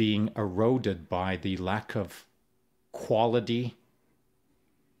is being eroded by the lack of quality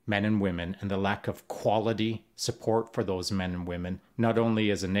men and women and the lack of quality support for those men and women, not only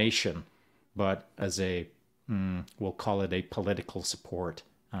as a nation, but as we'll call it a political support,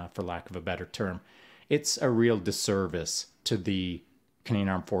 for lack of a better term. It's a real disservice to the Canadian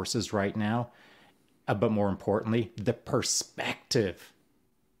Armed Forces right now. But more importantly, the perspective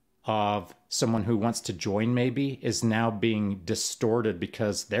of someone who wants to join maybe is now being distorted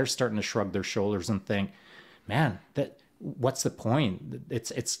because they're starting to shrug their shoulders and think, man, what's the point?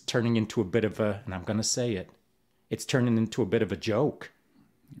 It's turning into a bit of and I'm going to say it, it's turning into a bit of a joke.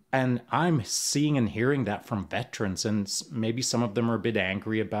 And I'm seeing and hearing that from veterans, and maybe some of them are a bit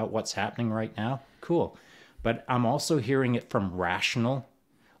angry about what's happening right now. Cool. But I'm also hearing it from rational,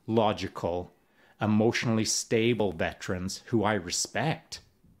 logical, emotionally stable veterans who I respect.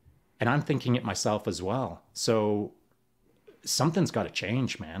 And I'm thinking it myself as well. So something's got to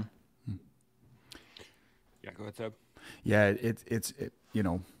change, man. Yeah, go ahead, Seb. Yeah, it's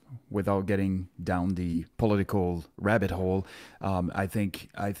without getting down the political rabbit hole, I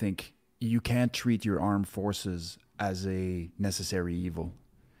think you can't treat your armed forces as a necessary evil.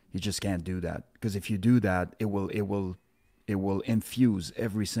 You just can't do that, because if you do that, it will infuse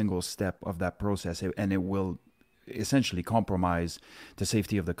every single step of that process, and it will essentially compromise the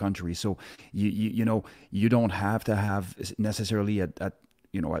safety of the country. So you don't have to have necessarily at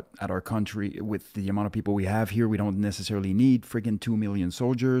our country, with the amount of people we have here, we don't necessarily need friggin' 2 million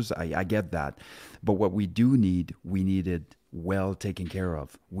soldiers. I get that. But what we do need, we need it well taken care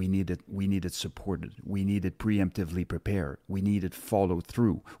of. We need it supported. We need it preemptively prepared. We need it followed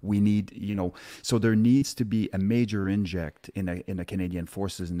through. We need, so there needs to be a major inject in the Canadian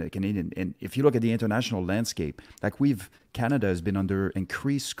forces, and if you look at the international landscape, Canada has been under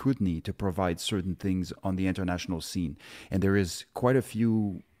increased scrutiny to provide certain things on the international scene. And there is quite a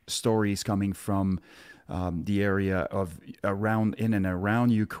few stories coming from the area of around in and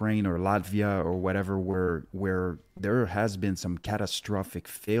around Ukraine or Latvia or whatever, where there has been some catastrophic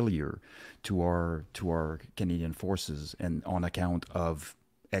failure to our Canadian forces, and on account of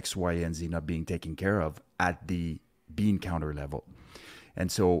X, Y, and Z not being taken care of at the bean counter level. And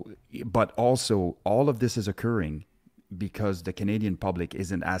so, but also all of this is occurring because the Canadian public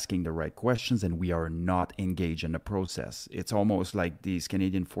isn't asking the right questions, and we are not engaged in the process. It's almost like these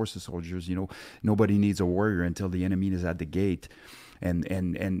Canadian Forces soldiers, nobody needs a warrior until the enemy is at the gate. And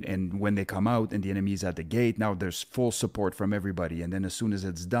when they come out and the enemy is at the gate, now there's full support from everybody. And then as soon as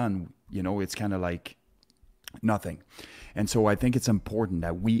it's done, it's kind of like nothing. And so I think it's important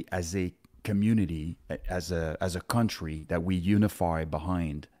that we as a community, as a country, that we unify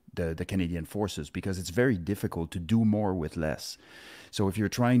behind the Canadian Forces, because it's very difficult to do more with less. So if you're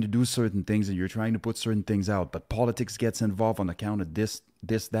trying to do certain things and you're trying to put certain things out, but politics gets involved on account of this,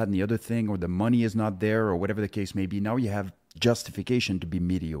 that, and the other thing, or the money is not there, or whatever the case may be, now you have justification to be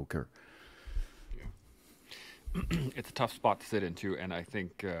mediocre. Yeah. It's a tough spot to sit into, and I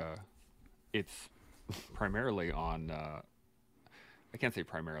think it's primarily on... I can't say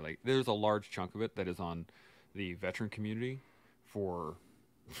primarily. There's a large chunk of it that is on the veteran community for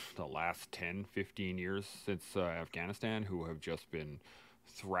the last 10, 15 years since Afghanistan, who have just been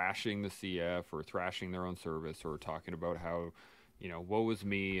thrashing the CF or thrashing their own service, or talking about how, woe is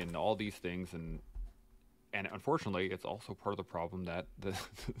me and all these things. And unfortunately, it's also part of the problem that the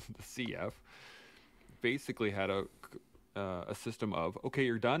CF basically had a system of, okay,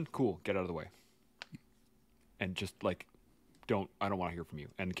 you're done, cool, get out of the way. And just like, I don't want to hear from you,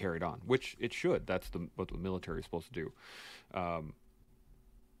 and carried on, which it should. That's what the military is supposed to do.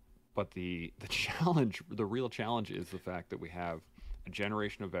 But the challenge, the real challenge, is the fact that we have a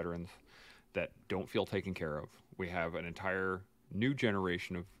generation of veterans that don't feel taken care of. We have an entire new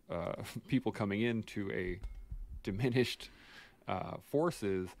generation of people coming into a diminished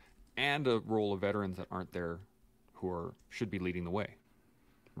forces, and a role of veterans that aren't there, who should be leading the way,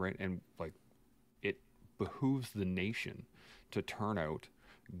 right? And like, it behooves the nation to turn out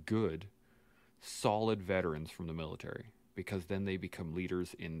good, solid veterans from the military, because then they become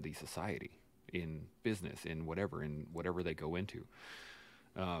leaders in the society, in business, in whatever they go into.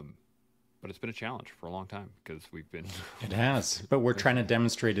 But it's been a challenge for a long time, because we've been... It has, but we're trying to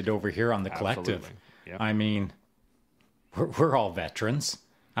demonstrate it over here on the collective. Yeah. I mean, we're all veterans.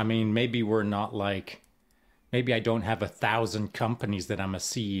 I mean, maybe we're not like... Maybe I don't have 1,000 companies that I'm a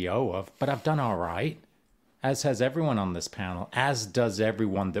CEO of, but I've done all right. As has everyone on this panel, as does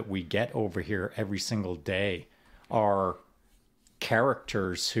everyone that we get over here every single day, are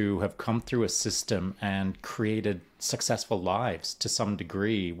characters who have come through a system and created successful lives to some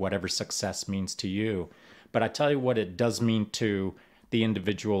degree, whatever success means to you. But I tell you what it does mean to the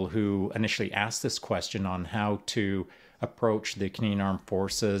individual who initially asked this question on how to approach the Canadian Armed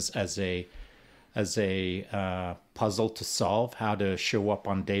Forces as a puzzle to solve, how to show up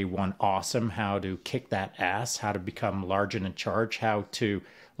on day one awesome, how to kick that ass, how to become large and in charge, how to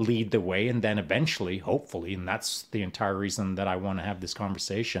lead the way, and then eventually, hopefully, and that's the entire reason that I want to have this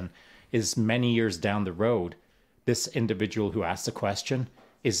conversation, is many years down the road, this individual who asked the question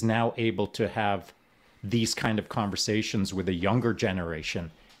is now able to have these kind of conversations with a younger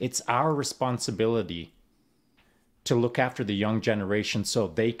generation. It's our responsibility to look after the young generation so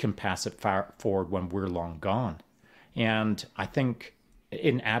they can pass it forward when we're long gone. And I think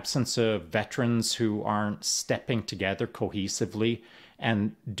in absence of veterans who aren't stepping together cohesively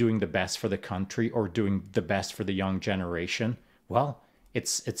and doing the best for the country or doing the best for the young generation, well,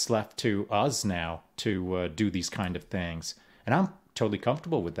 it's left to us now to do these kind of things. And I'm totally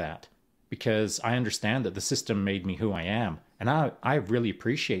comfortable with that, because I understand that the system made me who I am. And I really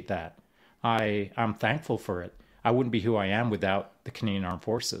appreciate that. I'm thankful for it. I wouldn't be who I am without the Canadian Armed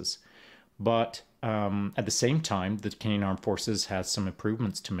Forces. But at the same time, the Canadian Armed Forces has some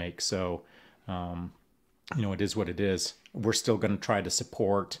improvements to make. So, it is what it is. We're still going to try to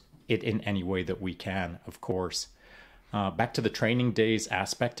support it in any way that we can, of course. Back to the training days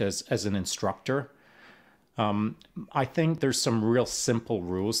aspect as an instructor, I think there's some real simple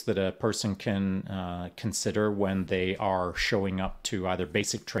rules that a person can consider when they are showing up to either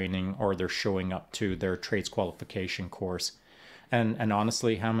basic training or they're showing up to their trades qualification course. And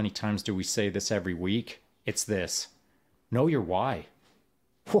honestly, how many times do we say this every week? It's this: know your why.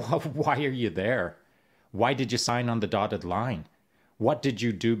 Why are you there? Why did you sign on the dotted line? What did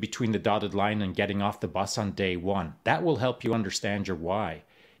you do between the dotted line and getting off the bus on day one? That will help you understand your why.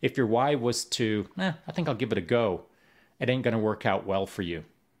 If your why was to, I think I'll give it a go, it ain't going to work out well for you.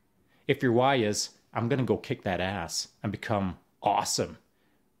 If your why is, I'm going to go kick that ass and become awesome,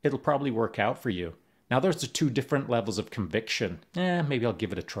 it'll probably work out for you. Now, those are two different levels of conviction. Maybe I'll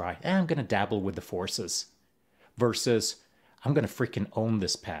give it a try. I'm going to dabble with the forces. Versus, I'm going to freaking own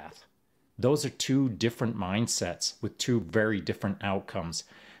this path. Those are two different mindsets with two very different outcomes.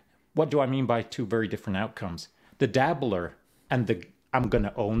 What do I mean by two very different outcomes? The dabbler and the I'm going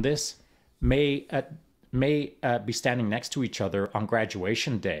to own this may be standing next to each other on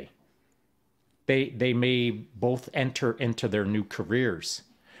graduation day. They may both enter into their new careers,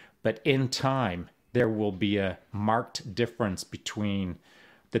 but in time, there will be a marked difference between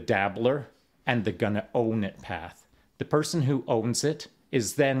the dabbler and the gonna own it path. The person who owns it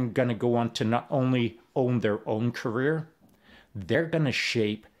is then gonna go on to not only own their own career, they're gonna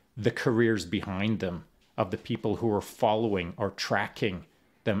shape the careers behind them of the people who are following or tracking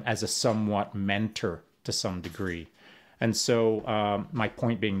them as a somewhat mentor to some degree. And so my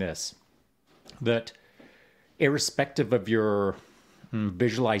point being this, that irrespective of your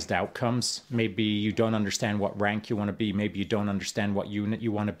visualized outcomes, maybe you don't understand what rank you want to be, maybe you don't understand what unit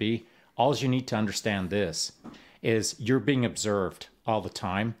you want to be, all you need to understand this is you're being observed all the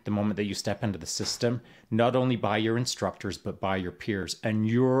time the moment that you step into the system, not only by your instructors, but by your peers. And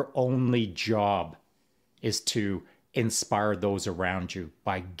your only job is to inspire those around you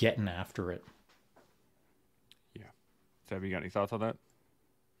by getting after it. Yeah. Seb, you got any thoughts on that?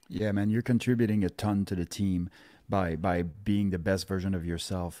 Yeah, man, you're contributing a ton to the team by being the best version of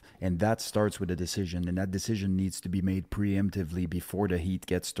yourself. And that starts with a decision. And that decision needs to be made preemptively before the heat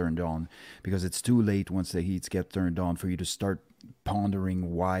gets turned on. Because it's too late once the heats get turned on for you to start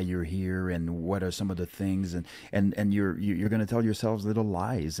pondering why you're here and what are some of the things. And you're going to tell yourselves little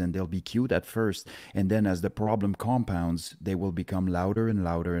lies, and they'll be cute at first. And then as the problem compounds, they will become louder and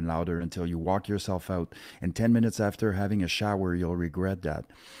louder and louder until you walk yourself out. And 10 minutes after having a shower, you'll regret that.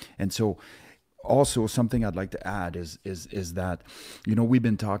 And so also, something I'd like to add is that, you know, we've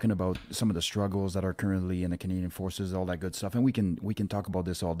been talking about some of the struggles that are currently in the Canadian Forces, all that good stuff, and we can talk about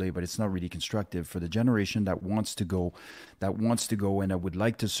this all day, but it's not really constructive for the generation that wants to go, and that would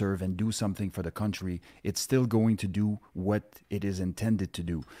like to serve and do something for the country. It's still going to do what it is intended to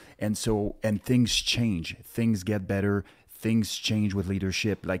do, and things change, things get better, things change with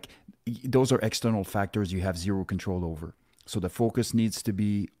leadership. Like, those are external factors you have zero control over. So the focus needs to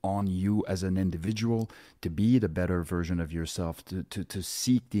be on you as an individual, to be the better version of yourself, to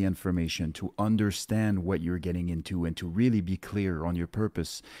seek the information, to understand what you're getting into, and to really be clear on your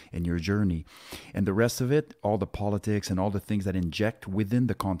purpose and your journey. And the rest of it, all the politics and all the things that inject within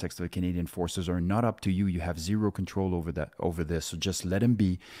the context of the Canadian Forces, are not up to you. You have zero control over this. So just let them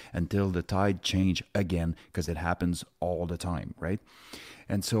be until the tide change again, because it happens all the time, right?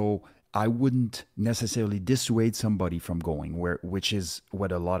 And so I wouldn't necessarily dissuade somebody from going, which is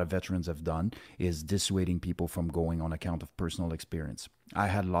what a lot of veterans have done, is dissuading people from going on account of personal experience. I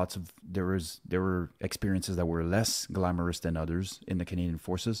had there were experiences that were less glamorous than others in the Canadian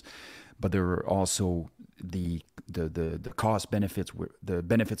Forces, but there were also the cost benefits. The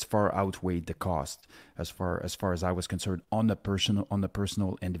benefits far outweighed the cost as far as I was concerned on the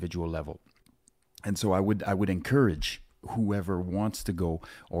personal individual level. And so I would encourage whoever wants to go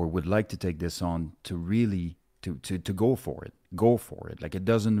or would like to take this on to really to go for it. Like, it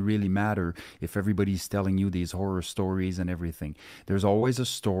doesn't really matter if everybody's telling you these horror stories and everything. There's always a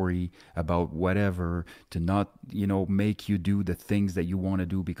story about whatever to not, make you do the things that you want to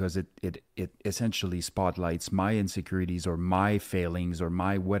do, because it essentially spotlights my insecurities or my failings or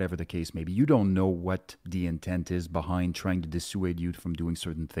my whatever the case may be. You don't know what the intent is behind trying to dissuade you from doing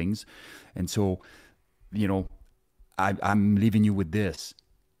certain things. And so, I'm leaving you with this.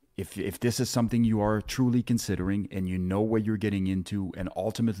 If this is something you are truly considering, and you know what you're getting into, and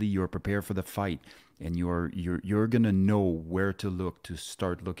ultimately you're prepared for the fight, and you're gonna know where to look to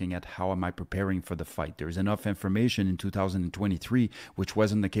start looking at how am I preparing for the fight. There's enough information in 2023, which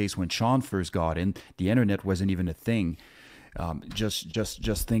wasn't the case when Sean first got in. The internet wasn't even a thing.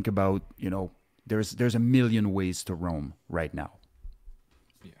 Just think about, there's a million ways to roam right now.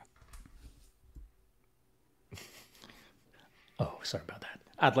 Oh, sorry about that.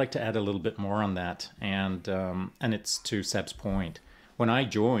 I'd like to add a little bit more on that, and it's to Seb's point. When I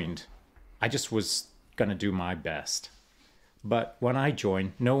joined, I just was going to do my best. But when I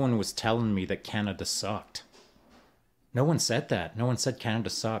joined, no one was telling me that Canada sucked. No one said that. No one said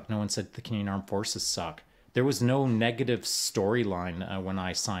Canada sucked. No one said the Canadian Armed Forces suck. There was no negative storyline when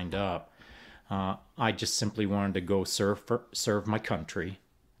I signed up. I just simply wanted to go serve my country,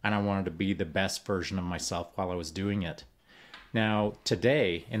 and I wanted to be the best version of myself while I was doing it. Now,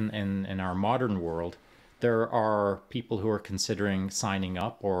 today, in our modern world, there are people who are considering signing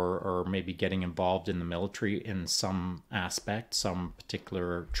up or maybe getting involved in the military in some aspect, some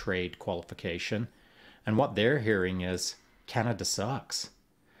particular trade qualification. And what they're hearing is Canada sucks.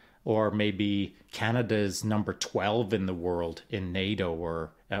 Or maybe Canada's number 12 in the world in NATO, or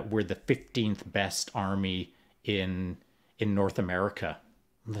we're the 15th best army in North America.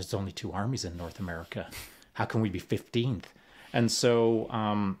 There's only 2 armies in North America. How can we be 15th? And so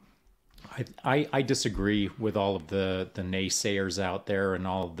I disagree with all of the naysayers out there and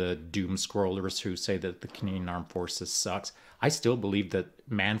all of the doom scrollers who say that the Canadian Armed Forces sucks. I still believe that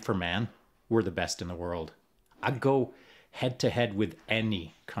man for man, we're the best in the world. I'd go head to head with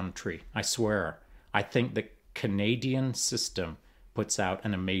any country. I swear. I think the Canadian system puts out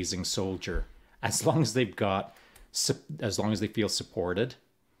an amazing soldier. As long as they feel supported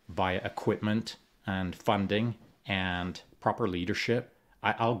by equipment and funding and proper leadership,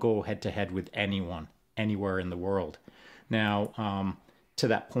 I'll go head to head with anyone, anywhere in the world. Now, to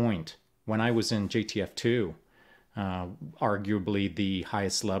that point, when I was in JTF2, arguably the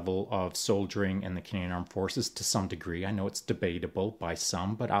highest level of soldiering in the Canadian Armed Forces to some degree. I know it's debatable by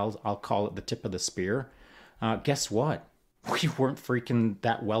some, but I'll call it the tip of the spear. Guess what? We weren't freaking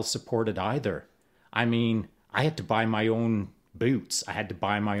that well supported either. I mean, I had to buy my own boots. I had to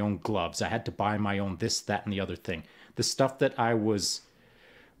buy my own gloves. I had to buy my own this, that, and the other thing. The stuff that I was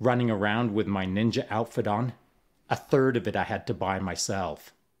running around with my ninja outfit on, a third of it I had to buy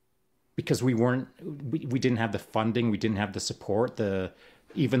myself. Because we didn't have the funding, we didn't have the support.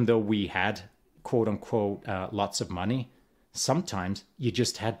 Even though we had quote unquote lots of money, sometimes you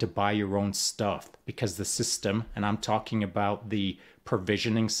just had to buy your own stuff because the system, and I'm talking about the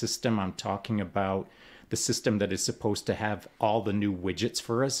provisioning system, I'm talking about the system that is supposed to have all the new widgets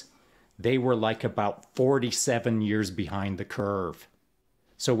for us. They were like about 47 years behind the curve.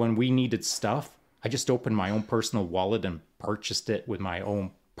 So when we needed stuff, I just opened my own personal wallet and purchased it with my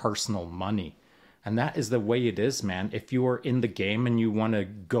own personal money. And that is the way it is, man. If you are in the game and you want to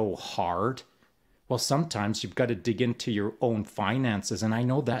go hard, well, sometimes you've got to dig into your own finances. And I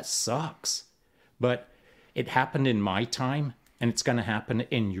know that sucks, but it happened in my time and it's going to happen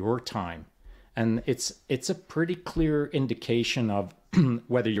in your time. And it's a pretty clear indication of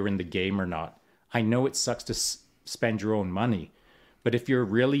whether you're in the game or not. I know it sucks to spend your own money, but if you're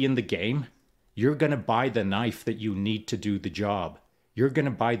really in the game, you're going to buy the knife that you need to do the job. You're going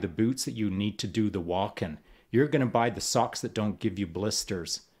to buy the boots that you need to do the walking. You're going to buy the socks that don't give you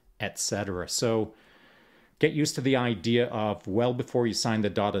blisters, etc. So get used to the idea of, well before you sign the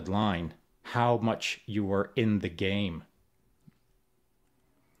dotted line, how much you are in the game.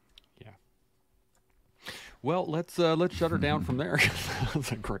 Yeah. Well, let's shut her down from there.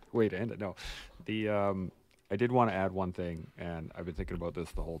 That's a great way to end it. No, I did want to add one thing, and I've been thinking about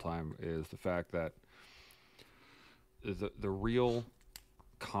this the whole time, is the fact that the real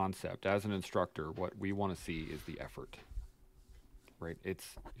concept as an instructor, what we want to see is the effort, right?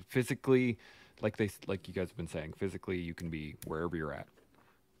 It's physically, like you guys have been saying, physically you can be wherever you're at,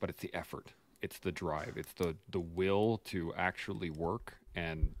 but it's the effort, it's the drive, it's the will to actually work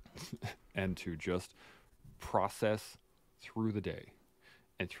and and to just process through the day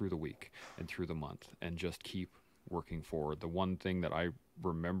and through the week and through the month and just keep working forward. The one thing that I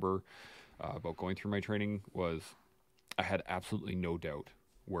remember about going through my training was I had absolutely no doubt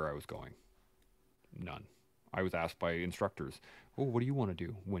where I was going. None. I was asked by instructors, "Oh, what do you want to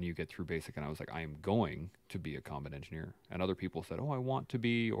do when you get through basic?" And I was like, "I am going to be a combat engineer." And other people said, "Oh, I want to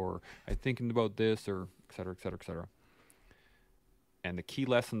be," or "I'm thinking about this," or et cetera, et cetera, et cetera. And the key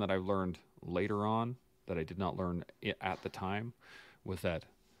lesson that I learned later on that I did not learn at the time was that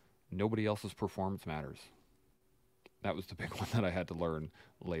nobody else's performance matters. That was the big one that I had to learn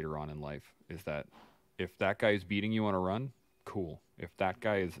later on in life, is that if that guy is beating you on a run, cool. If that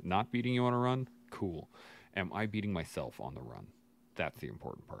guy is not beating you on a run, cool. Am I beating myself on the run? That's the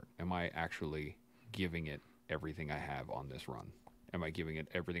important part. Am I actually giving it everything I have on this run? Am I giving it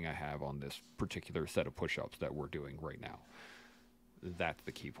everything I have on this particular set of push-ups that we're doing right now? That's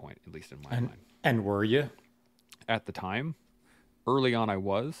the key point, at least in my mind. And were you? At the time, early on I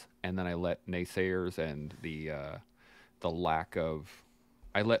was, and then I let naysayers and the lack of,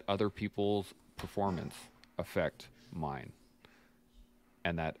 I let other people's performance affect mine.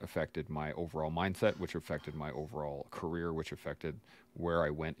 And that affected my overall mindset, which affected my overall career, which affected where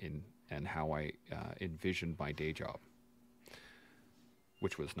I went in and how I envisioned my day job,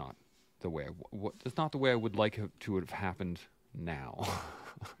 which was not the way it's not the way I would like it to have happened now.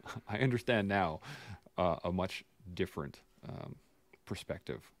 I understand now a much different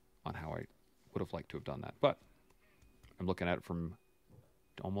perspective on how I would have liked to have done that. But I'm looking at it from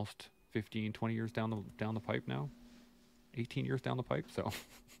almost 15, 20 years down the pipe now. 18 years down the pipe, so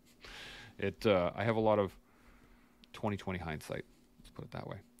I have a lot of 20/20 hindsight. Let's put it that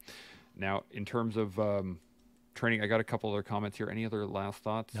way. Now, in terms of training, I got a couple other comments here. Any other last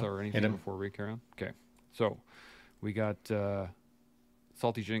thoughts or anything before we carry on? Okay. So we got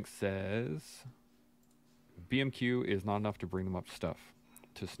Salty Jinx says BMQ is not enough to bring them up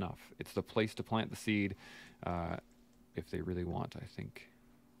to snuff. It's the place to plant the seed if they really want, I think.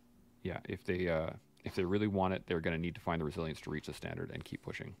 Yeah, if they really want it, they're going to need to find the resilience to reach the standard and keep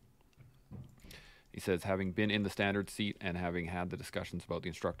pushing. He says, having been in the standard seat and having had the discussions about the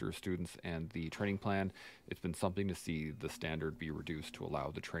instructors, students, and the training plan, it's been something to see the standard be reduced to allow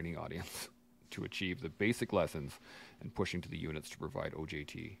the training audience to achieve the basic lessons and pushing to the units to provide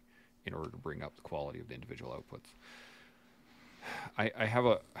OJT in order to bring up the quality of the individual outputs. I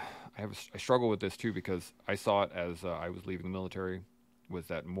struggle with this too, because I saw it as I was leaving the military, was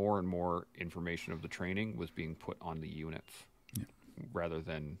that more and more information of the training was being put on the units rather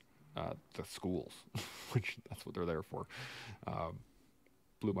than the schools, which that's what they're there for.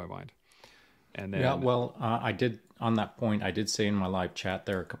 Blew my mind. And then, I did, on that point, I did say in my live chat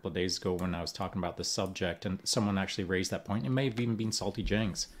there a couple of days ago when I was talking about this subject, and someone actually raised that point. It may have even been Salty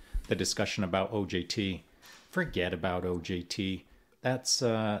Jinx, the discussion about OJT. Forget about OJT. That's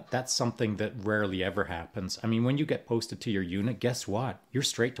something that rarely ever happens. I mean, when you get posted to your unit, guess what? You're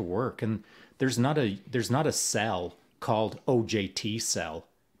straight to work, and there's not a cell called OJT cell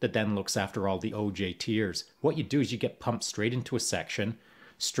that then looks after all the OJTers. What you do is you get pumped straight into a section,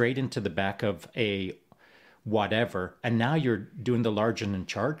 straight into the back of a whatever, and now you're doing the large and in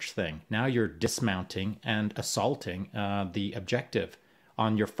charge thing. Now you're dismounting and assaulting the objective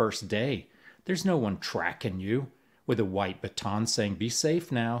on your first day. There's no one tracking you with a white baton saying, be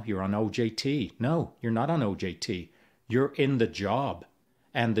safe now, you're on OJT. No, you're not on OJT. You're in the job,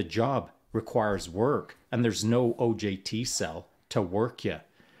 and the job requires work, and there's no OJT cell to work you.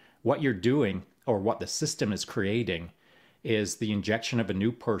 What you're doing, or what the system is creating, is the injection of a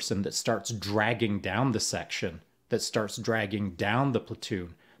new person that starts dragging down the section, that starts dragging down the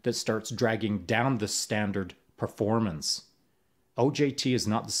platoon, that starts dragging down the standard performance. OJT is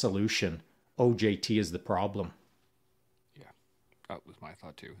not the solution. OJT is the problem. Yeah, that was my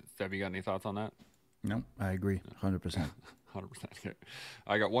thought too. Steph, you got any thoughts on that? No, I agree, 100%. 100%. Okay.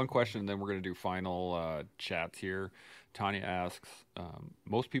 I got one question, and then we're going to do final chats here. Tanya asks,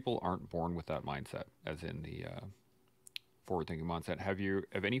 most people aren't born with that mindset, as in the forward-thinking mindset.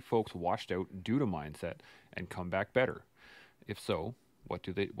 Have any folks washed out due to mindset and come back better? If so, what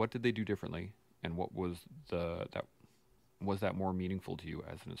did they do differently, and what was that more meaningful to you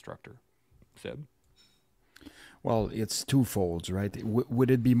as an instructor? Seb? Well, it's twofold, right? Would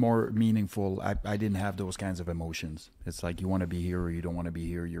it be more meaningful? I didn't have those kinds of emotions. It's like you want to be here or you don't want to be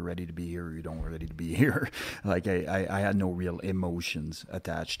here. You're ready to be here or you don't ready to be here. Like I had no real emotions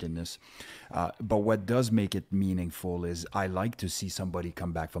attached in this. But what does make it meaningful is I like to see somebody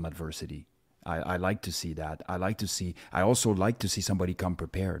come back from adversity. I like to see that. I also like to see somebody come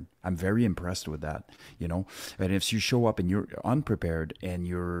prepared. I'm very impressed with that, you know. And if you show up and you're unprepared and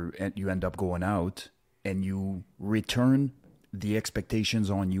you end up going out and you return, the expectations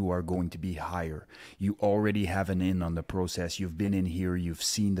on you are going to be higher. You already have an in on the process. You've been in here. You've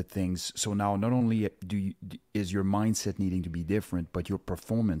seen the things. So now not only is your mindset needing to be different, but your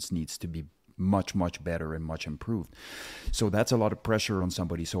performance needs to be much, much better and much improved. So that's a lot of pressure on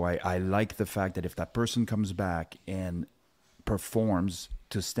somebody. So I like the fact that if that person comes back and performs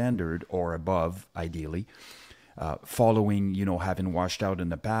to standard or above, ideally, following, having washed out in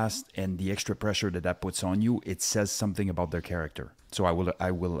the past, and the extra pressure that puts on you, it says something about their character. So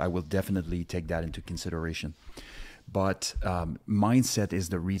I will definitely take that into consideration. But mindset is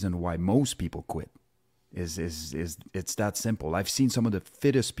the reason why most people quit. Is it's that simple. I've seen some of the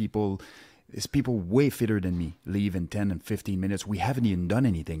fittest people, people way fitter than me, leave in 10 and 15 minutes. We haven't even done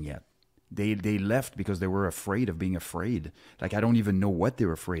anything yet. They left because they were afraid of being afraid. Like, I don't even know what they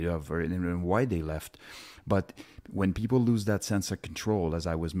were afraid of and why they left. But when people lose that sense of control, as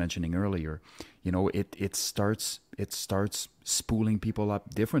I was mentioning earlier, it starts spooling people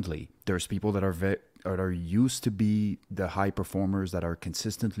up differently. There's people that are used to be the high performers that are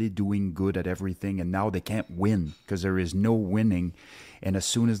consistently doing good at everything, and now they can't win because there is no winning. And as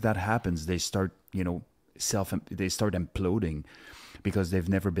soon as that happens, they start imploding because they've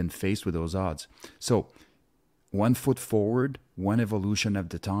never been faced with those odds. So 1 foot forward, one evolution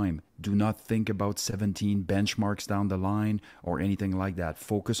at a time. Do not think about 17 benchmarks down the line or anything like that.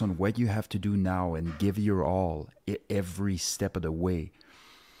 Focus on what you have to do now and give your all every step of the way,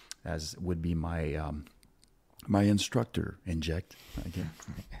 as would be my instructor inject. Again.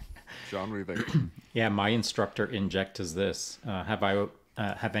 John, what do you think? Yeah, my instructor inject is this.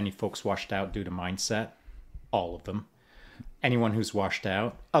 Have any folks washed out due to mindset? All of them. anyone who's washed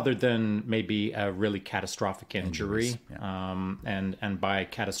out, other than maybe a really catastrophic injury. And by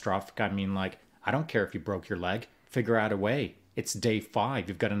catastrophic, I mean, like, I don't care if you broke your leg, figure out a way. It's day 5.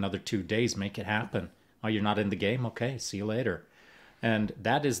 You've got another 2 days, make it happen. Oh, you're not in the game? Okay, see you later. And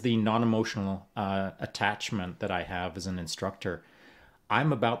that is the non-emotional attachment that I have as an instructor.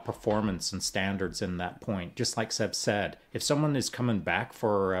 I'm about performance and standards in that point. Just like Seb said, if someone is coming back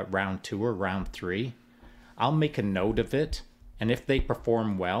for round 2 or round 3, I'll make a note of it. And if they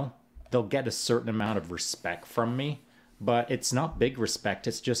perform well, they'll get a certain amount of respect from me. But it's not big respect.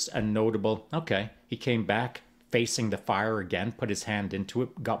 It's just a notable, okay, he came back facing the fire again, put his hand into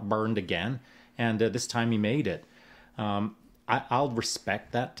it, got burned again. And this time he made it. I'll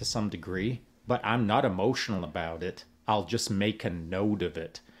respect that to some degree, but I'm not emotional about it. I'll just make a note of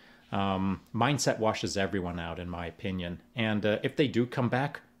it. Mindset washes everyone out, in my opinion. And if they do come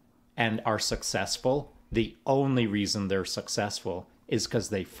back and are successful, the only reason they're successful is because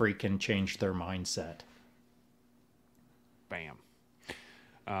they freaking changed their mindset. Bam.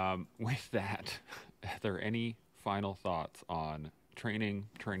 With that, are there any final thoughts on training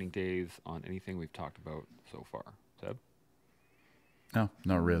days, on anything we've talked about so far? Seb? No,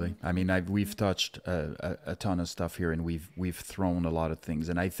 not really. I mean, we've touched a ton of stuff here, and we've thrown a lot of things.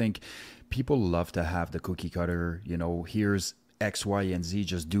 And I think people love to have the cookie cutter, here's X, Y, and Z,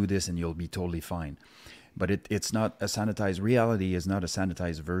 just do this and you'll be totally fine. But it's not a sanitized, reality is not a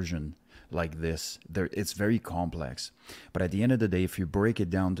sanitized version like this. It's very complex. But at the end of the day, if you break it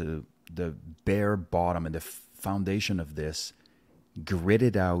down to the bare bottom and the foundation of this, grit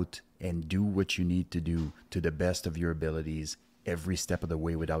it out and do what you need to do to the best of your abilities every step of the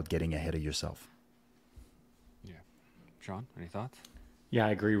way without getting ahead of yourself. Yeah. Sean, any thoughts? Yeah,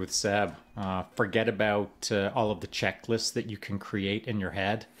 I agree with Seb. Forget about all of the checklists that you can create in your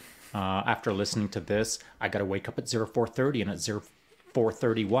head. After listening to this, I got to wake up at 04:30, and at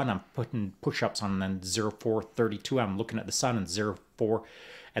 04:31, I'm putting push-ups on, and then 04:32, I'm looking at the sun, and 04.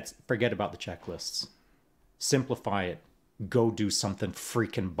 Forget about the checklists. Simplify it. Go do something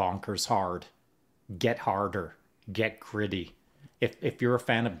freaking bonkers hard. Get harder. Get gritty. If you're a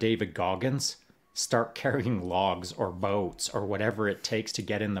fan of David Goggins, start carrying logs or boats or whatever it takes to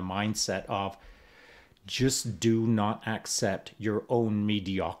get in the mindset of just do not accept your own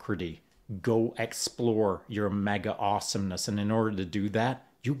mediocrity. Go explore your mega awesomeness. And in order to do that,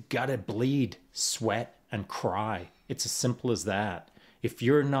 you gotta bleed, sweat, and cry. It's as simple as that. If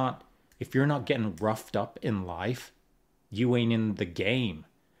you're not getting roughed up in life, you ain't in the game.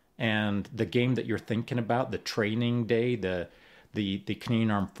 And the game that you're thinking about, the training day, the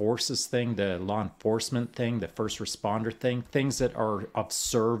Canadian Armed Forces thing, the law enforcement thing, the first responder thing, things that are of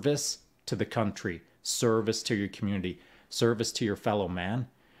service to the country, service to your community, service to your fellow man,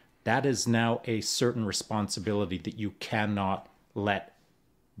 that is now a certain responsibility that you cannot let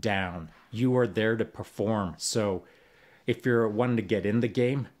down. You are there to perform. So if you're wanting to get in the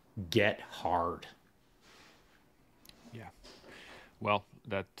game, get hard. Yeah. Well,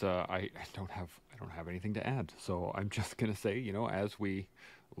 that I don't have anything to add. So I'm just gonna say, as we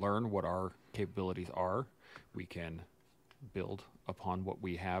learn what our capabilities are, we can build upon what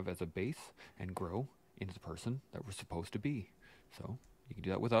we have as a base and grow into the person that we're supposed to be. So you can do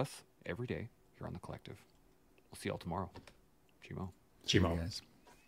that with us every day here on The Collective. We'll see y'all tomorrow. Chimo. Chimo. Guys.